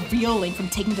all of you are reeling from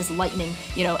taking this lightning,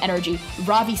 energy,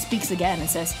 Ravi speaks again and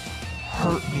says,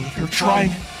 Hurt me. You're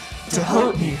trying to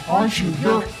hurt me, aren't you?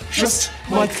 You're just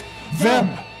like them.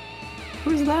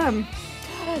 Who's them?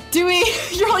 Dewey,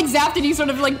 you're like zapped and you sort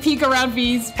of like peek around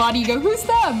V's body, you go, who's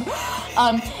them?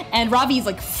 And Ravi's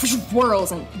like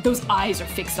whirls and those eyes are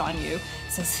fixed on you.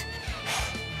 Says,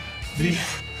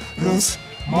 those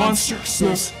monsters,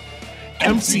 those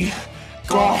empty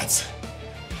gods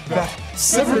that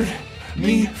severed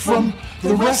me from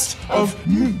the rest of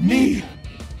me.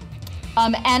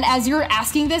 And as you're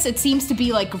asking this, it seems to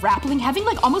be like grappling, having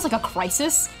like almost like a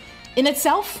crisis in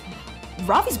itself.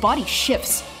 Ravi's body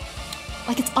shifts,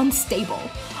 like it's unstable.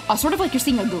 Sort of like you're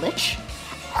seeing a glitch.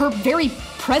 Her very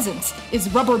presence is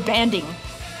rubber banding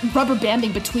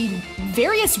between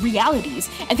various realities.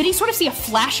 And then you sort of see a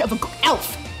flash of an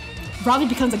elf. Ravi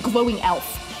becomes a glowing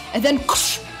elf. And then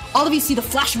all of you see the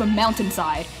flash of a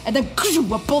mountainside, and then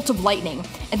a bolt of lightning,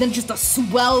 and then just a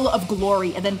swell of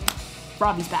glory, and then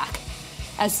Ravi's back.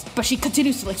 But she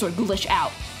continues to like sort of glitch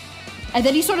out. And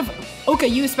then you sort of, Oka,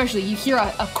 you especially, you hear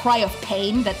a cry of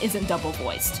pain that isn't double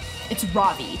voiced. It's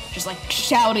Ravi, just like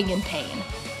shouting in pain.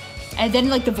 And then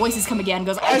like the voices come again,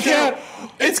 goes, I can't,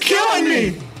 it's killing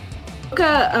me!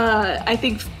 Oka, I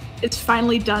think it's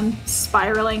finally done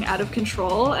spiraling out of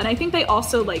control, and I think they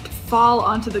also like fall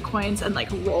onto the coins and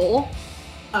like roll,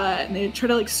 and they try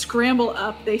to like scramble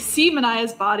up. They see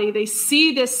Manaya's body, they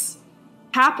see this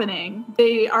happening,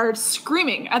 they are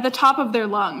screaming at the top of their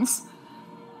lungs,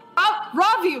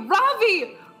 Ravi,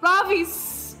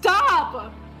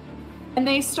 stop! And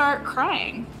they start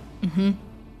crying. And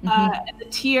the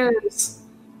tears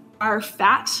are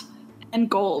fat and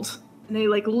gold, and they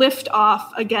like lift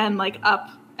off again, like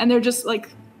up. And they're just like,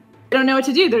 they don't know what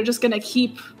to do. They're just going to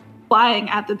keep flying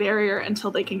at the barrier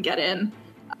until they can get in.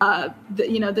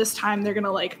 This time they're going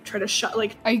to like try to shut,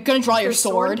 like. Are you going to draw your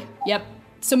sword? Yep.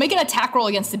 So make an attack roll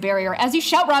against the barrier. As you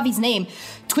shout Ravi's name,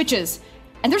 twitches,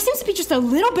 And there seems to be just a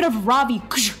little bit of Ravi.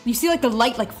 You see like the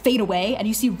light like fade away, and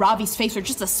you see Ravi's face for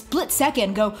just a split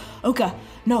second go, Oka,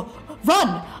 no,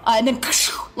 run! And then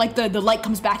like the light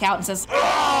comes back out and says,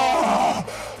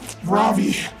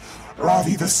 Ravi,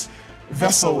 this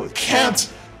vessel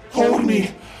can't hold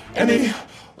me any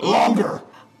longer.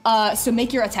 So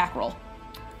make your attack roll.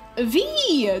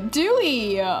 V,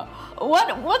 Dewey,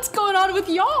 what's going on with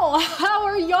y'all? How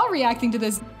are y'all reacting to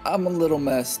this? I'm a little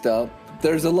messed up.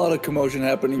 There's a lot of commotion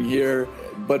happening here,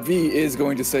 but V is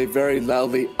going to say very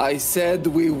loudly, I said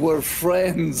we were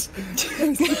friends.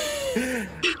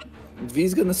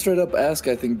 V's gonna straight up ask,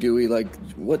 I think, Dewey, like,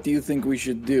 what do you think we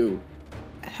should do?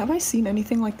 Have I seen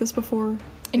anything like this before?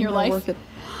 In your life?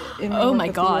 Oh my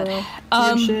god.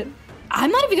 Shit.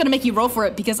 I'm not even gonna make you roll for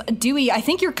it because, Dewey, I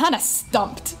think you're kind of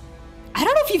stumped. I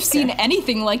don't know if you've seen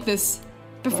anything like this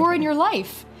before in your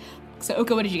life. So,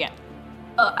 Oka, what did you get?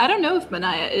 I don't know if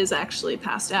Manaya is actually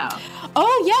passed out.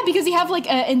 Oh, yeah, because you have, like,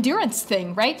 an endurance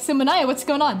thing, right? So, Manaya, what's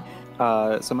going on?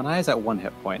 So Manaya's at 1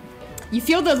 hit point. You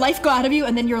feel the life go out of you,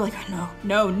 and then you're like,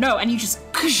 no, and you just,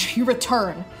 you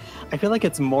return. I feel like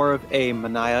it's more of a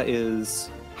Manaya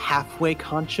is halfway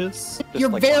conscious. You're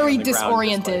like very on the ground,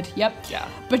 disoriented. like, Yep. Yeah.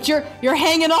 But you're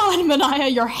hanging on,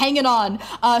 Manaya. You're hanging on.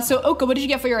 So Oka, what did you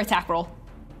get for your attack roll?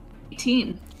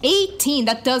 18. 18.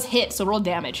 That does hit. So roll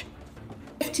damage.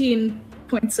 15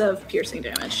 points of piercing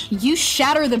damage. You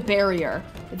shatter the barrier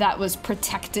that was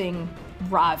protecting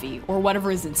Ravi or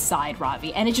whatever is inside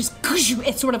Ravi, and it just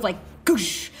it sort of like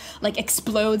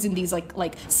explodes in these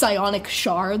like psionic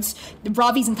shards.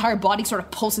 Ravi's entire body sort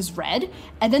of pulses red,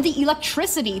 and then the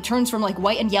electricity turns from like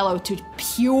white and yellow to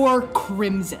pure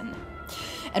crimson.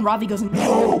 And Ravi goes,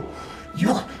 No,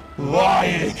 you're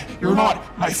lying. You're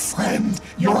not my friend.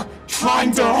 You're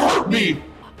trying to hurt me.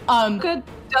 Oka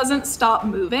doesn't stop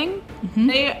moving.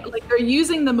 They're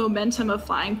using the momentum of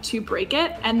flying to break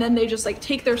it, and then they just like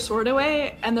take their sword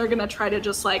away, and they're gonna try to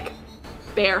just like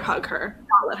bear hug her,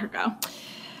 not let her go.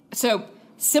 So,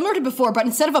 similar to before, but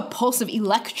instead of a pulse of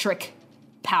electric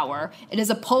power, it is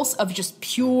a pulse of just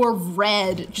pure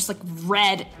red, just like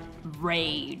red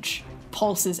rage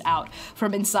pulses out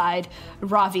from inside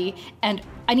Ravi. And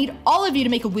I need all of you to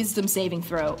make a wisdom saving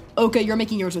throw. Oka, you're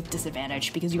making yours with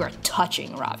disadvantage because you are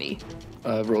touching Ravi.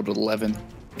 Rolled 11.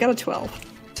 Got a 12.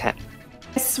 10.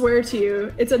 I swear to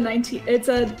you, it's a 19. It's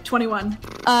a 21.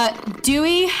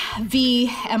 Dewey, V,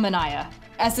 and Manaya.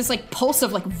 As this like pulse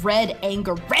of like red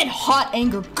anger, red hot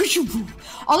anger,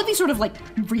 all of these sort of like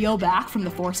reel back from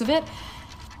the force of it.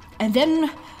 And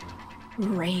then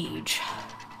rage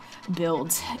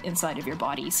builds inside of your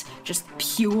bodies. Just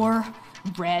pure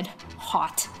red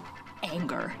hot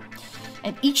anger.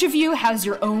 And each of you has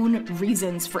your own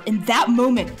reasons for in that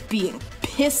moment being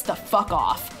pissed the fuck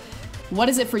off. What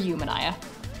is it for you, Manaya?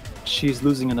 She's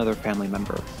losing another family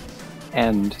member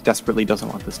and desperately doesn't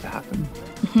want this to happen.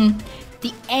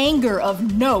 The anger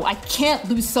of no, I can't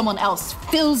lose someone else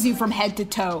fills you from head to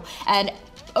toe. And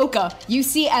Oka, you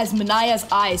see as Manaya's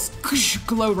eyes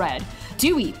glow red.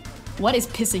 Dewey, what is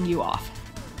pissing you off?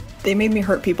 They made me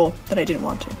hurt people that I didn't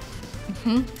want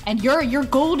to. And your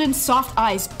golden soft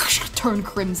eyes turn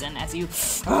crimson as you,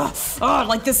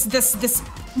 like this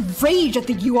rage at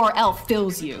the URL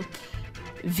fills you.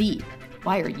 V,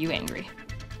 why are you angry?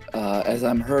 As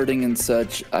I'm hurting and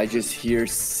such, I just hear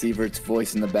Sievert's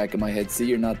voice in the back of my head. See,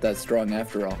 you're not that strong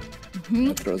after all.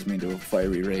 That throws me into a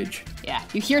fiery rage. Yeah,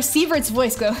 you hear Sievert's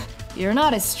voice go, you're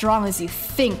not as strong as you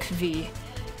think, V.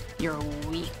 You're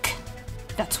weak.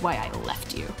 That's why I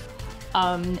left you.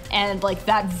 And like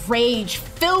that rage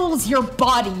fills your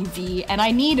body, V. And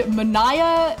I need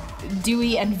Manaya,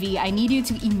 Dewey, and V. I need you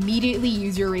to immediately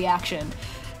use your reaction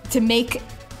to make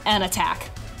an attack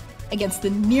against the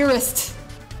nearest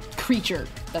creature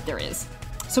that there is.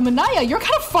 So Manaya, you're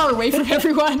kind of far away from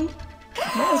everyone.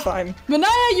 That's fine. Manaya,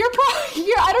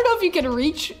 I don't know if you can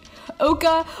reach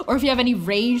Oka or if you have any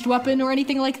ranged weapon or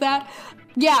anything like that.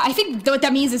 Yeah, I think what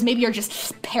that means is maybe you're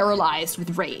just paralyzed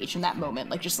with rage in that moment,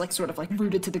 like just like sort of like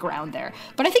rooted to the ground there.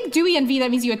 But I think Dewey and V, that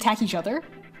means you attack each other.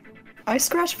 I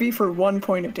scratch V for 1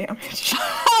 point of damage.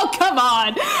 Oh, come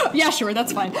on. Yeah, sure,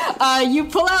 that's fine. You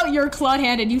pull out your clawed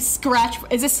hand and you scratch.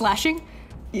 Is this slashing?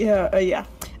 Yeah.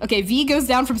 Okay, V goes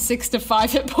down from 6 to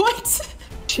 5 hit points.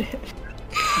 Shit.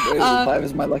 5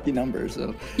 is my lucky number,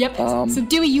 so. Yep. So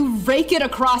Dewey, you rake it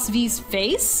across V's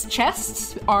face,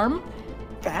 chest, arm.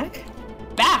 Back?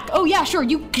 Back. Oh yeah, sure.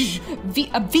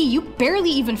 V, you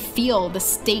barely even feel the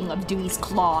sting of Dewey's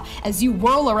claw as you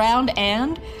whirl around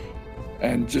and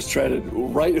just try to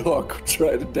right hook,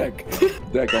 try to deck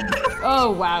on me.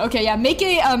 Oh wow. Okay, yeah. Make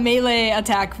a melee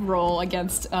attack roll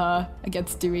against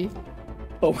Dewey.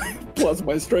 Oh, plus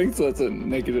my strength, so that's a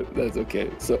negative. That's okay.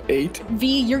 So 8.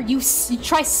 V, you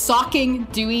try socking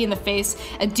Dewey in the face,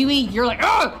 and Dewey, you're like,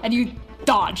 ugh! And you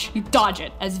dodge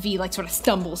it as V like sort of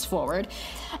stumbles forward.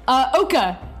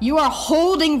 Oka, you are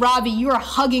holding Ravi, you are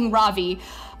hugging Ravi.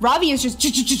 Ravi is just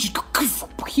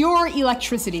pure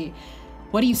electricity.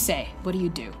 What do you say? What do you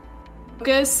do?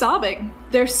 Oka is sobbing.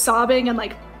 They're sobbing and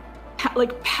like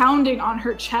pounding on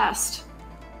her chest.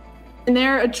 And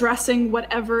they're addressing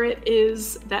whatever it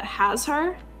is that has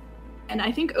her. And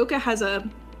I think Oka has a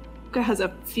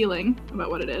feeling about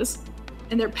what it is.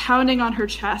 And they're pounding on her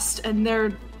chest and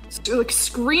they're like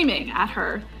screaming at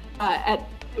her, at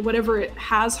whatever it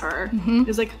has her. Mm-hmm.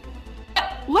 It's like,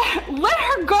 let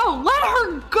her go! Let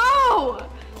her go!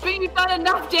 But you've done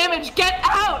enough damage. Get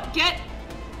out! Get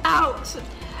out!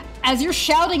 As you're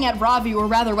shouting at Ravi, or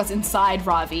rather what's inside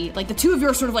Ravi, like the two of you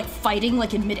are sort of like fighting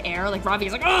like in midair, like Ravi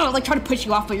is like, oh, like trying to push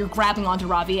you off, but you're grabbing onto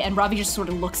Ravi, and Ravi just sort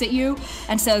of looks at you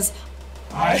and says,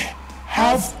 I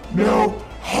have no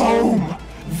home.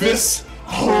 This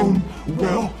home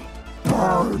will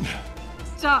burn.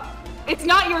 Stop. It's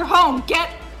not your home.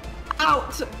 Get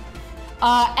out.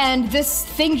 And this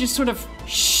thing just sort of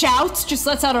shouts, just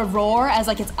lets out a roar as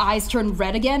like its eyes turn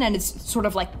red again, and it's sort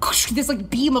of like this like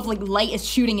beam of like light is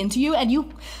shooting into you, and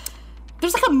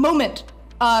there's like a moment,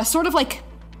 sort of like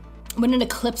when an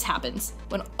eclipse happens,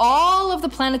 when all of the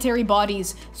planetary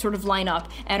bodies sort of line up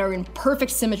and are in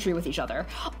perfect symmetry with each other,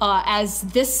 as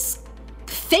this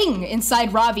thing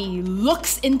inside Ravi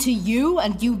looks into you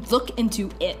and you look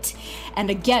into it. And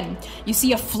again, you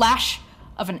see a flash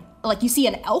of you see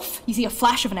an elf, you see a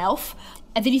flash of an elf,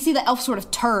 and then you see the elf sort of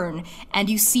turn, and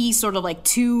you see sort of like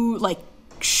two like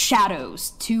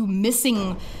shadows, two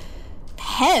missing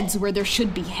heads where there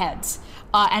should be heads.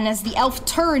 And as the elf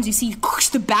turns, you see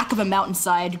the back of a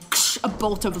mountainside, a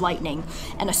bolt of lightning,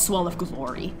 and a swell of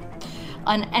glory.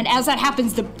 And as that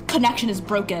happens, the connection is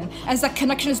broken. As that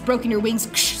connection is broken, your wings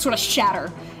sort of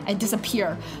shatter and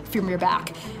disappear from your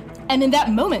back. And in that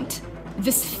moment,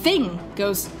 this thing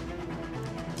goes...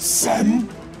 Sen?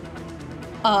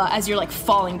 As you're like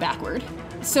falling backward.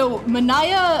 So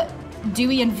Manaya,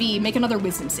 Dewey, and V, make another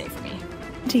wisdom save for me.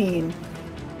 15.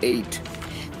 8.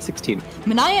 16.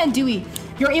 Manaya and Dewey,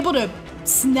 you're able to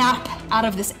snap out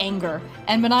of this anger.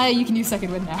 And Manaya, you can use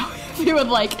second wind now. If you would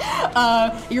like.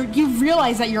 You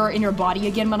realize that you're in your body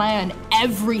again, Manaya, and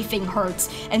everything hurts.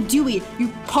 And Dewey, you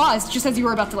pause just as you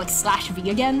were about to like slash V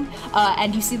again,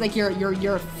 and you see like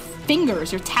your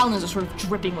fingers, your talons are sort of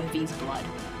dripping with V's blood.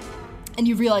 And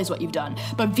you realize what you've done.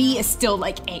 But V is still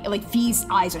like V's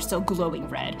eyes are still glowing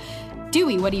red.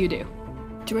 Dewey, what do you do?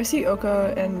 Do I see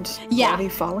Oka and Ravi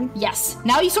falling? Yes.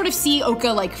 Now you sort of see Oka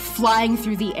like flying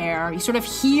through the air. You sort of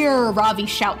hear Ravi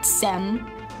shout Sen.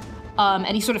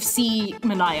 And you sort of see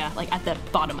Manaya like at the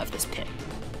bottom of this pit.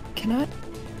 Can I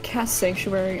cast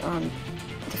Sanctuary on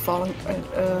the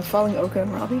falling Oka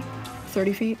and Ravi?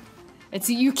 30 feet?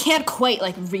 You can't quite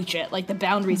like reach it. Like the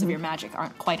boundaries of your magic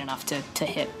aren't quite enough to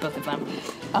hit both of them.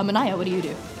 Manaya, what do you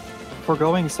do?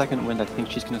 Foregoing second wind, I think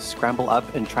she's gonna scramble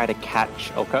up and try to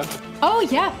catch Oka. Oh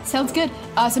yeah, sounds good.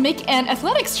 So make an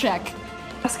athletics check.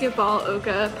 Basketball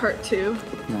Oka Part 2.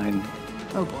 9.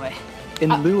 Oh boy.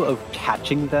 In lieu of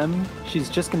catching them, she's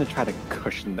just gonna try to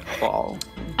cushion the fall.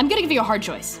 I'm gonna give you a hard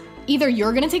choice. Either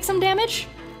you're gonna take some damage,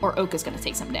 or Oka's gonna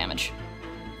take some damage.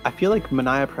 I feel like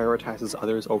Manaya prioritizes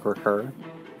others over her,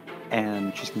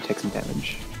 and she's gonna take some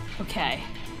damage. Okay.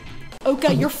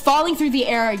 Oka, you're falling through the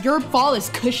air. Your fall is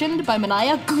cushioned by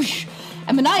Manaya. Goosh.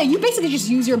 And Manaya, you basically just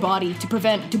use your body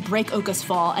to break Oka's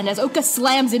fall. And as Oka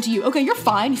slams into you, Oka, you're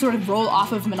fine. You sort of roll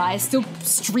off of Manaya, still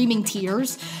streaming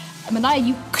tears. And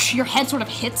Manaya, your head sort of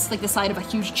hits like the side of a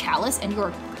huge chalice, and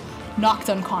you're knocked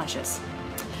unconscious.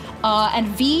 And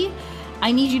V,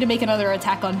 I need you to make another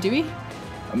attack on Dewey.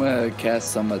 I'm gonna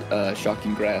cast some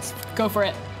Shocking Grasp. Go for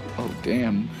it. Oh,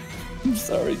 damn. I'm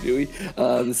sorry, Dewey.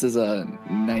 This is a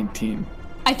 19.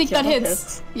 I think that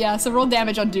hits. Yeah, so roll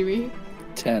damage on Dewey.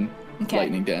 10. Okay.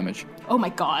 Lightning damage. Oh my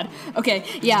god. Okay,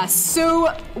 yeah, so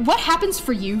what happens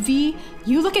for you, V?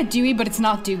 You look at Dewey, but it's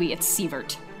not Dewey, it's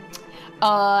Sievert.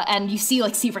 And you see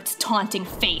like Sievert's taunting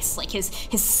face, like his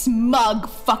smug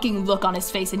fucking look on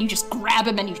his face, and you just grab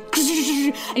him and you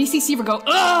see Sievert go,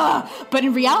 ugh! But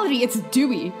in reality, it's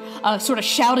Dewey, sort of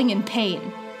shouting in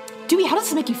pain. Dewey, how does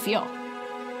this make you feel?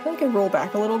 I feel like I roll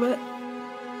back a little bit,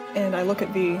 and I look at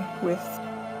V with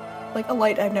like a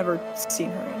light I've never seen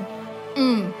her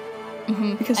in.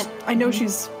 Mm-hmm. Because I know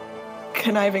she's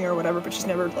conniving or whatever, but she's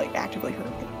never like actively hurt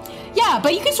me. Yeah,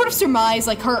 but you can sort of surmise,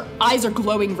 like, her eyes are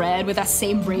glowing red with that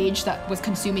same rage that was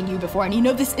consuming you before, and you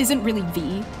know this isn't really V.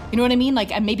 You know what I mean? Like,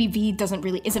 and maybe V isn't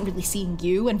really seeing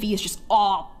you, and V is just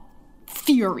all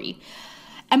fury.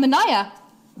 And Manaya,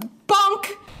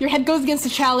 bonk! Your head goes against the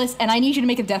chalice, and I need you to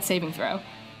make a death saving throw.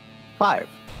 5.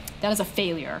 That is a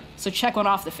failure, so check one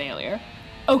off the failure.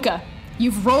 Oka,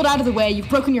 you've rolled out of the way, you've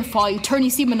broken your fall, you turn, you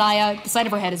see Manaya, the side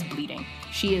of her head is bleeding.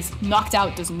 She is knocked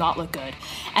out, does not look good.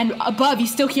 And above, you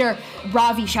still hear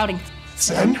Ravi shouting,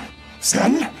 Sen?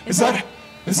 Is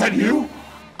that you?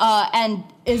 And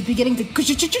is beginning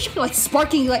to, like,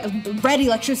 sparking, like, red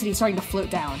electricity starting to float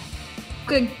down.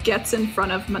 Oka gets in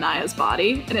front of Manaya's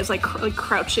body and is like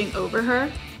crouching over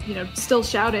her, you know, still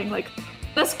shouting, like,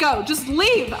 let's go, just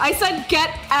leave. I said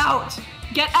get out,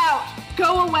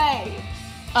 go away.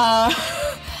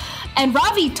 And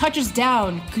Ravi touches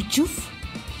down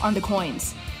on the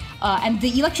coins. And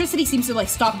the electricity seems to, like,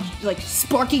 stop, like,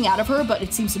 sparking out of her, but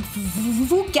it seems to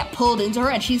get pulled into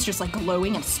her, and she's just, like,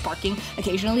 glowing and sparking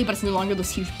occasionally, but it's no longer those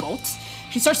huge bolts.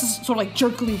 She starts to sort of, like,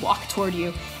 jerkily walk toward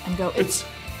you and go, It's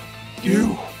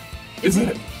you, isn't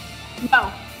it?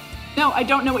 No, I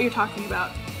don't know what you're talking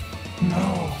about.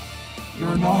 No,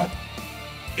 you're not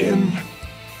in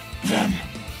them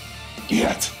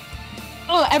yet.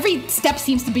 Oh, every step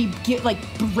seems to be, like,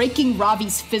 breaking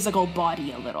Ravi's physical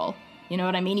body a little. You know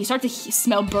what I mean? You start to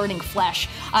smell burning flesh.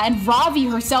 And Ravi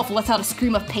herself lets out a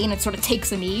scream of pain and sort of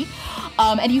takes a knee.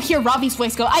 And you hear Ravi's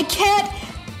voice go, I can't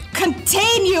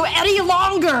contain you any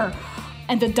longer!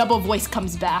 And the double voice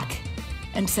comes back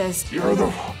and says, You're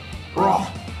the wrong.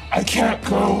 I can't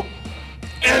go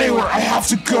anywhere. I have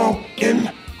to go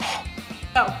in.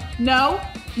 No.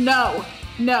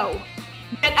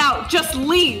 Get out. Just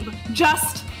leave.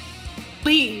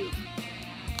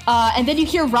 And then you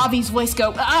hear Ravi's voice go,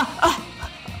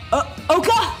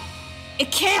 Oka!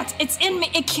 It can't! It's in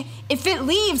me! If it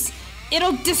leaves,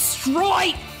 it'll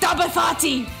destroy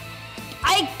Dabathati!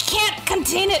 I can't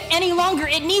contain it any longer!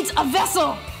 It needs a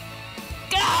vessel!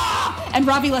 Ah! And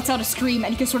Ravi lets out a scream,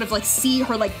 and you can sort of, like, see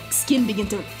her, like, skin begin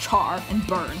to char and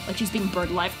burn, like she's being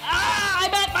burned alive.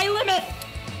 I'm at my limit!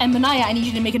 And Manaya, I need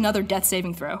you to make another death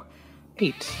saving throw.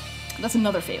 8. That's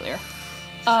another failure.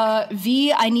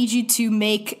 V, I need you to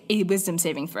make a wisdom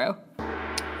saving throw.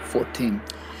 14.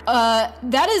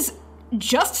 That is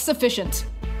just sufficient.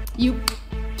 You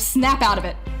snap out of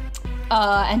it.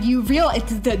 And you realize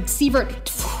the Sievert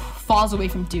falls away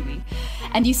from Dewey.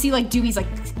 And you see, like, Dewey's, like,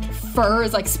 fur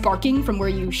is, like, sparking from where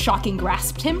you shocking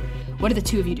grasped him. What do the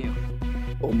two of you do?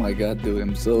 Oh my god, dude,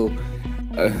 I'm so...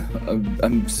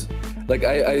 I'm like,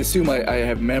 I assume I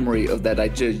have memory of that. I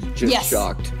just Yes.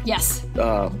 shocked. Yes.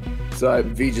 So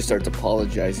V just starts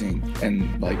apologizing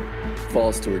and, like,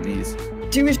 falls to her knees.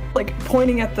 Dewey's like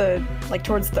pointing at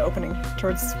towards the opening,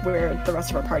 towards where the rest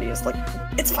of our party is. Like,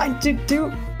 it's fine.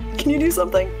 Can you do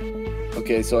something?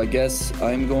 Okay, so I guess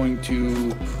I'm going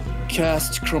to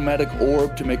cast Chromatic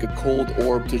Orb to make a cold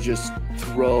orb to just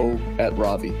throw at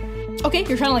Ravi. Okay,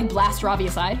 you're trying to, like, blast Ravi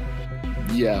aside.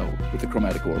 Yeah, with the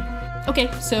Chromatic Orb.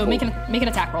 Okay, so make an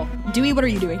attack roll. Dewey, what are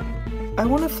you doing? I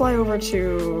want to fly over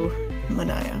to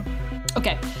Manaya.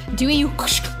 Okay, Dewey, you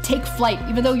take flight,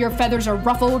 even though your feathers are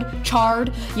ruffled,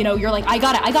 charred. You know, you're like, I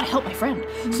gotta help my friend.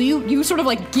 So you sort of,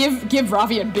 like, give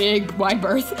Ravi a big wide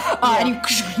berth, and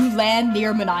you land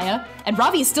near Manaya, and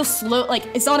Ravi is still slow, like,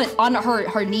 it's on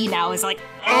her knee now. It's like,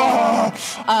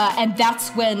 and that's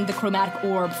when the Chromatic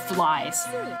Orb flies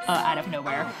out of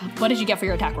nowhere. What did you get for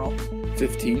your attack roll?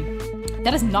 15.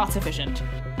 That is not sufficient.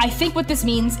 I think what this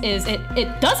means is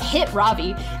it does hit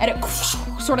Ravi, and it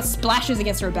sort of splashes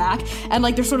against her back, and,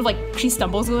 like, there's sort of, like, she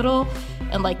stumbles a little,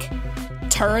 and, like,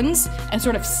 turns, and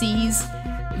sort of sees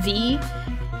V,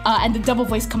 and the double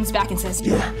voice comes back and says,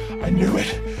 I knew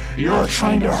it. You're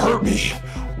trying to hurt me.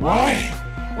 Why?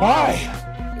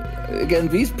 Again,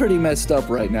 V's pretty messed up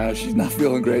right now. She's not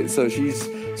feeling great, so she's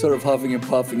sort of huffing and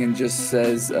puffing and just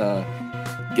says,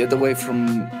 get away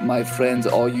from my friends.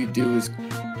 All you do is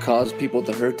cause people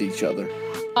to hurt each other.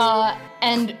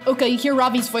 And Oka, you hear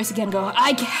Ravi's voice again go,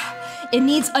 it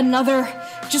needs another,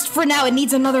 just for now, it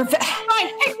needs another Fine,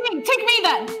 take me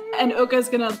then! And Oka's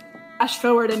gonna dash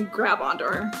forward and grab onto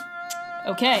her.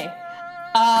 Okay.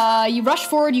 You rush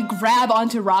forward, you grab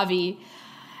onto Ravi.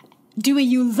 Dewey,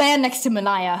 you land next to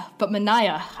Manaya, but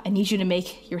Manaya, I need you to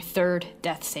make your third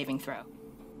death saving throw.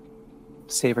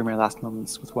 Savoring my last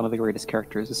moments with one of the greatest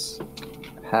characters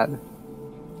I've had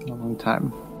in a long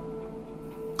time.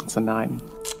 It's a 9.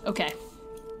 Okay.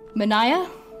 Manaya,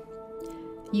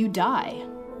 you die.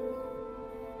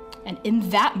 And in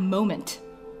that moment,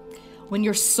 when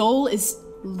your soul is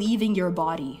leaving your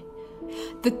body,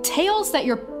 The tales that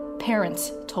your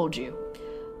parents told you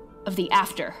of the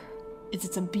after is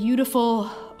it's a beautiful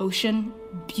ocean,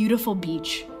 beautiful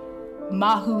beach.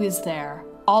 Mahu is there.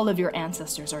 All of your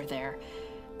ancestors are there.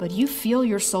 But you feel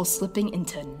your soul slipping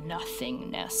into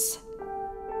nothingness.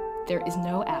 There is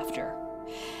no after.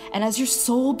 And as your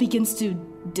soul begins to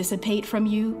dissipate from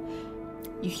you,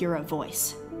 you hear a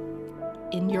voice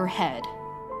in your head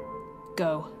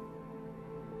go,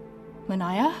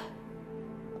 Manaya?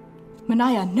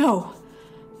 Manaya, no!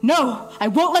 No! I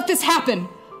won't let this happen!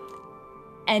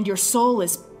 And your soul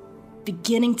is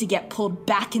beginning to get pulled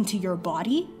back into your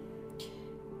body.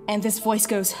 And this voice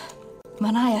goes,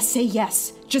 Manaya, say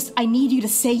yes. Just, I need you to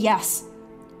say yes.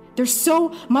 There's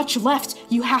so much left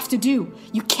you have to do.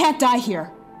 You can't die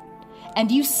here.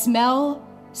 And you smell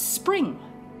spring.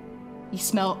 You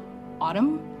smell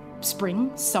autumn,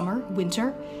 spring, summer,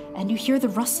 winter, and you hear the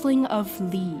rustling of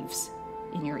leaves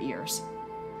in your ears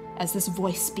as this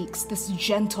voice speaks, this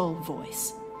gentle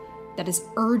voice that is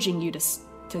urging you to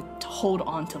hold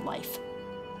on to life.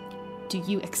 Do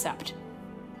you accept?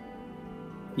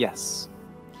 Yes.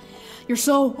 Your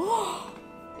soul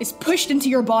is pushed into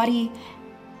your body,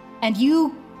 and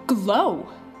you glow.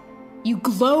 You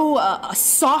glow a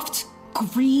soft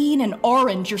green and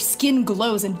orange. Your skin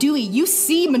glows, and Dewey, you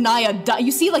see Manaya die.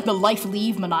 You see like the life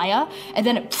leave Manaya, and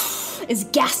then it is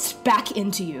gasped back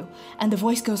into you. And the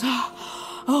voice goes,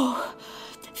 oh,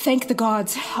 thank the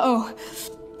gods. Oh,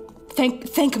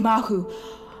 thank Mahu.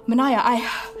 Manaya,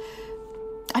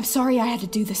 I'm sorry I had to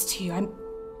do this to you.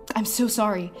 I'm so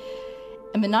sorry.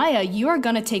 And Manaya, you are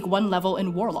gonna take 1 level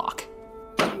in Warlock.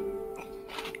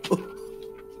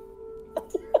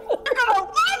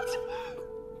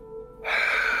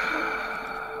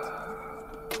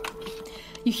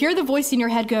 You hear the voice in your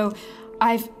head go,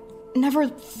 I've never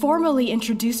formally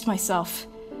introduced myself.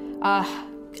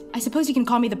 I suppose you can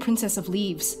call me the Princess of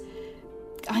Leaves.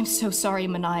 I'm so sorry,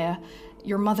 Manaya.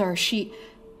 Your mother,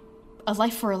 a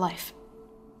life for a life.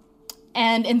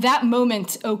 And in that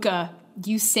moment, Oka,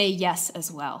 you say yes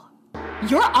as well.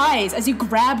 Your eyes, as you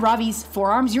grab Ravi's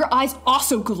forearms, your eyes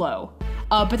also glow,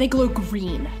 but they glow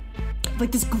green.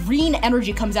 Like this green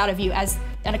energy comes out of you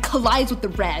and it collides with the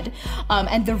red.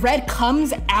 And the red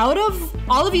comes out of,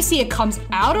 all of you see it comes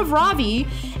out of Ravi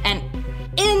and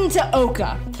into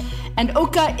Oka. And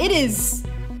Oka, it is,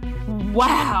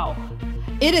 wow.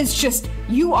 It is just,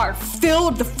 you are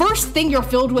filled, the first thing you're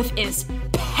filled with is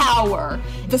power.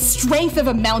 The strength of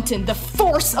a mountain, the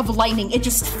force of lightning, it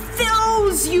just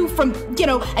fills you from,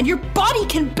 and your body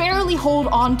can barely hold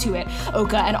on to it,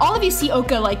 Oka. And all of you see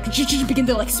Oka like begin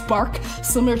to like spark,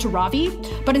 similar to Ravi.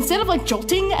 But instead of like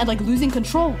jolting and like losing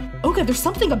control, Oka, there's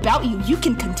something about you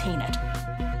can contain it.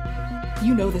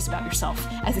 You know this about yourself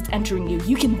as it's entering you.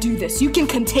 You can do this, you can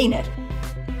contain it.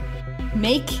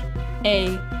 Make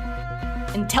a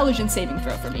intelligence saving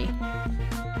throw for me.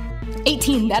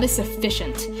 18, that is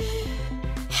sufficient.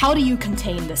 How do you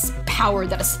contain this power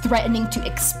that is threatening to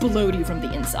explode you from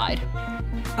the inside?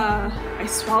 I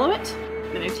swallow it,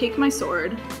 then I take my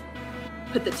sword,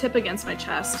 put the tip against my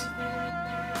chest,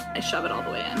 I shove it all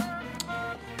the way in.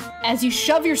 As you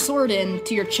shove your sword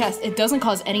into your chest, it doesn't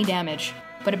cause any damage,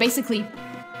 but it basically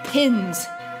pins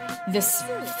this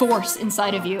force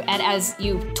inside of you, and as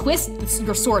you twist,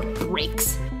 your sword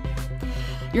breaks.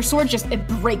 Your sword it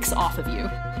breaks off of you.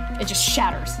 It just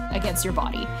shatters against your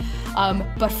body.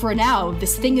 But for now,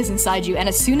 this thing is inside you, and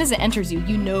as soon as it enters you,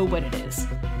 you know what it is.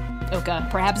 Oka,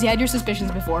 perhaps you had your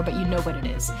suspicions before, but you know what it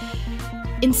is.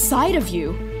 Inside of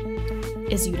you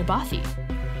is Yudabathi,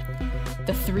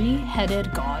 the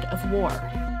 3-headed god of war.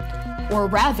 Or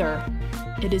rather,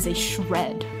 it is a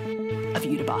shred of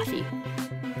Yudabathi.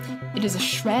 It is a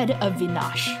shred of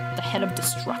Vinash, the head of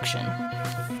destruction.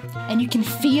 And you can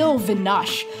feel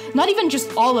Vinash, not even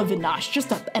just all of Vinash,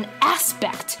 just an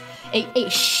aspect, a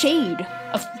shade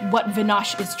of what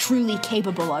Vinash is truly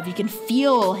capable of. You can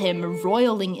feel him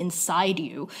roiling inside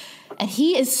you. And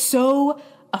he is so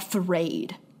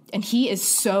afraid, and he is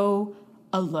so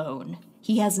alone.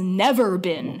 He has never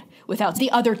been without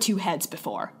the other 2 heads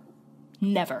before.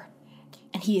 Never.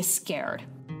 And he is scared.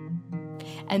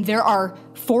 And there are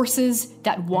forces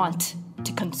that want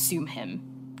to consume him.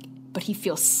 But he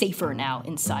feels safer now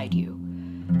inside you.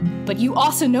 But you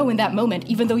also know in that moment,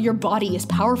 even though your body is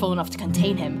powerful enough to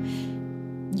contain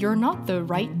him, you're not the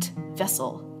right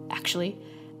vessel, actually.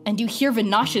 And you hear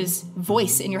Vinash's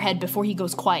voice in your head before he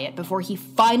goes quiet, before he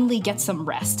finally gets some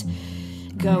rest.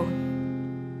 Go.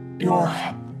 You're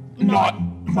not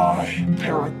my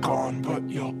paragon, but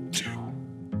you'll do.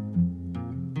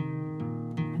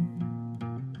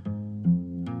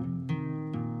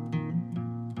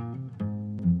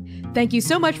 Thank you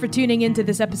so much for tuning into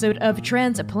this episode of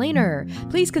Transplanar.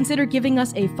 Please consider giving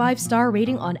us a 5-star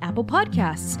rating on Apple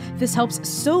Podcasts. This helps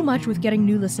so much with getting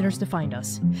new listeners to find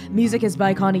us. Music is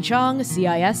by Connie Chong,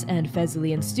 CIS, and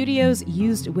Fezlian Studios,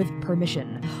 used with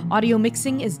permission. Audio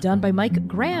mixing is done by Mike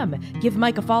Graham. Give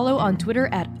Mike a follow on Twitter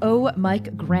at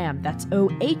 @OMikeGraham. That's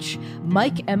O-H,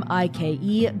 Mike,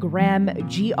 M-I-K-E, Graham,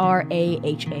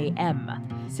 Graham.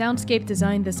 Soundscape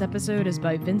design this episode is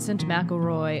by Vincent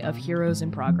McElroy of Heroes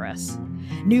in Progress.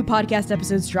 New podcast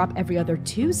episodes drop every other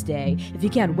Tuesday. If you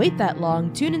can't wait that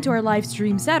long, tune into our live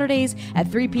stream Saturdays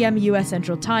at 3 p.m. U.S.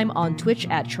 Central Time on Twitch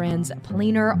at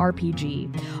Transplanar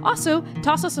RPG. Also,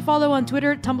 toss us a follow on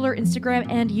Twitter, Tumblr, Instagram,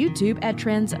 and YouTube at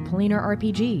Transplanar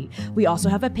RPG. We also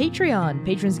have a Patreon.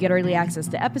 Patrons get early access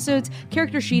to episodes,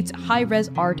 character sheets,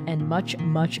 high-res art, and much,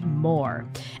 much more.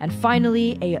 And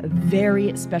finally, a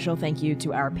very special thank you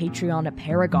to our Patreon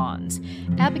paragons: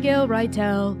 Abigail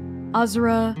Rytel,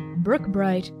 Azra, Brooke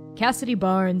Bright, Cassidy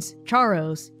Barnes,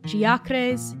 Charos,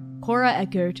 Chiacres, Cora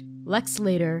Eckert, Lex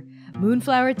Slater,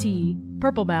 Moonflower Tea,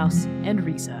 Purple Mouse, and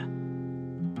Risa.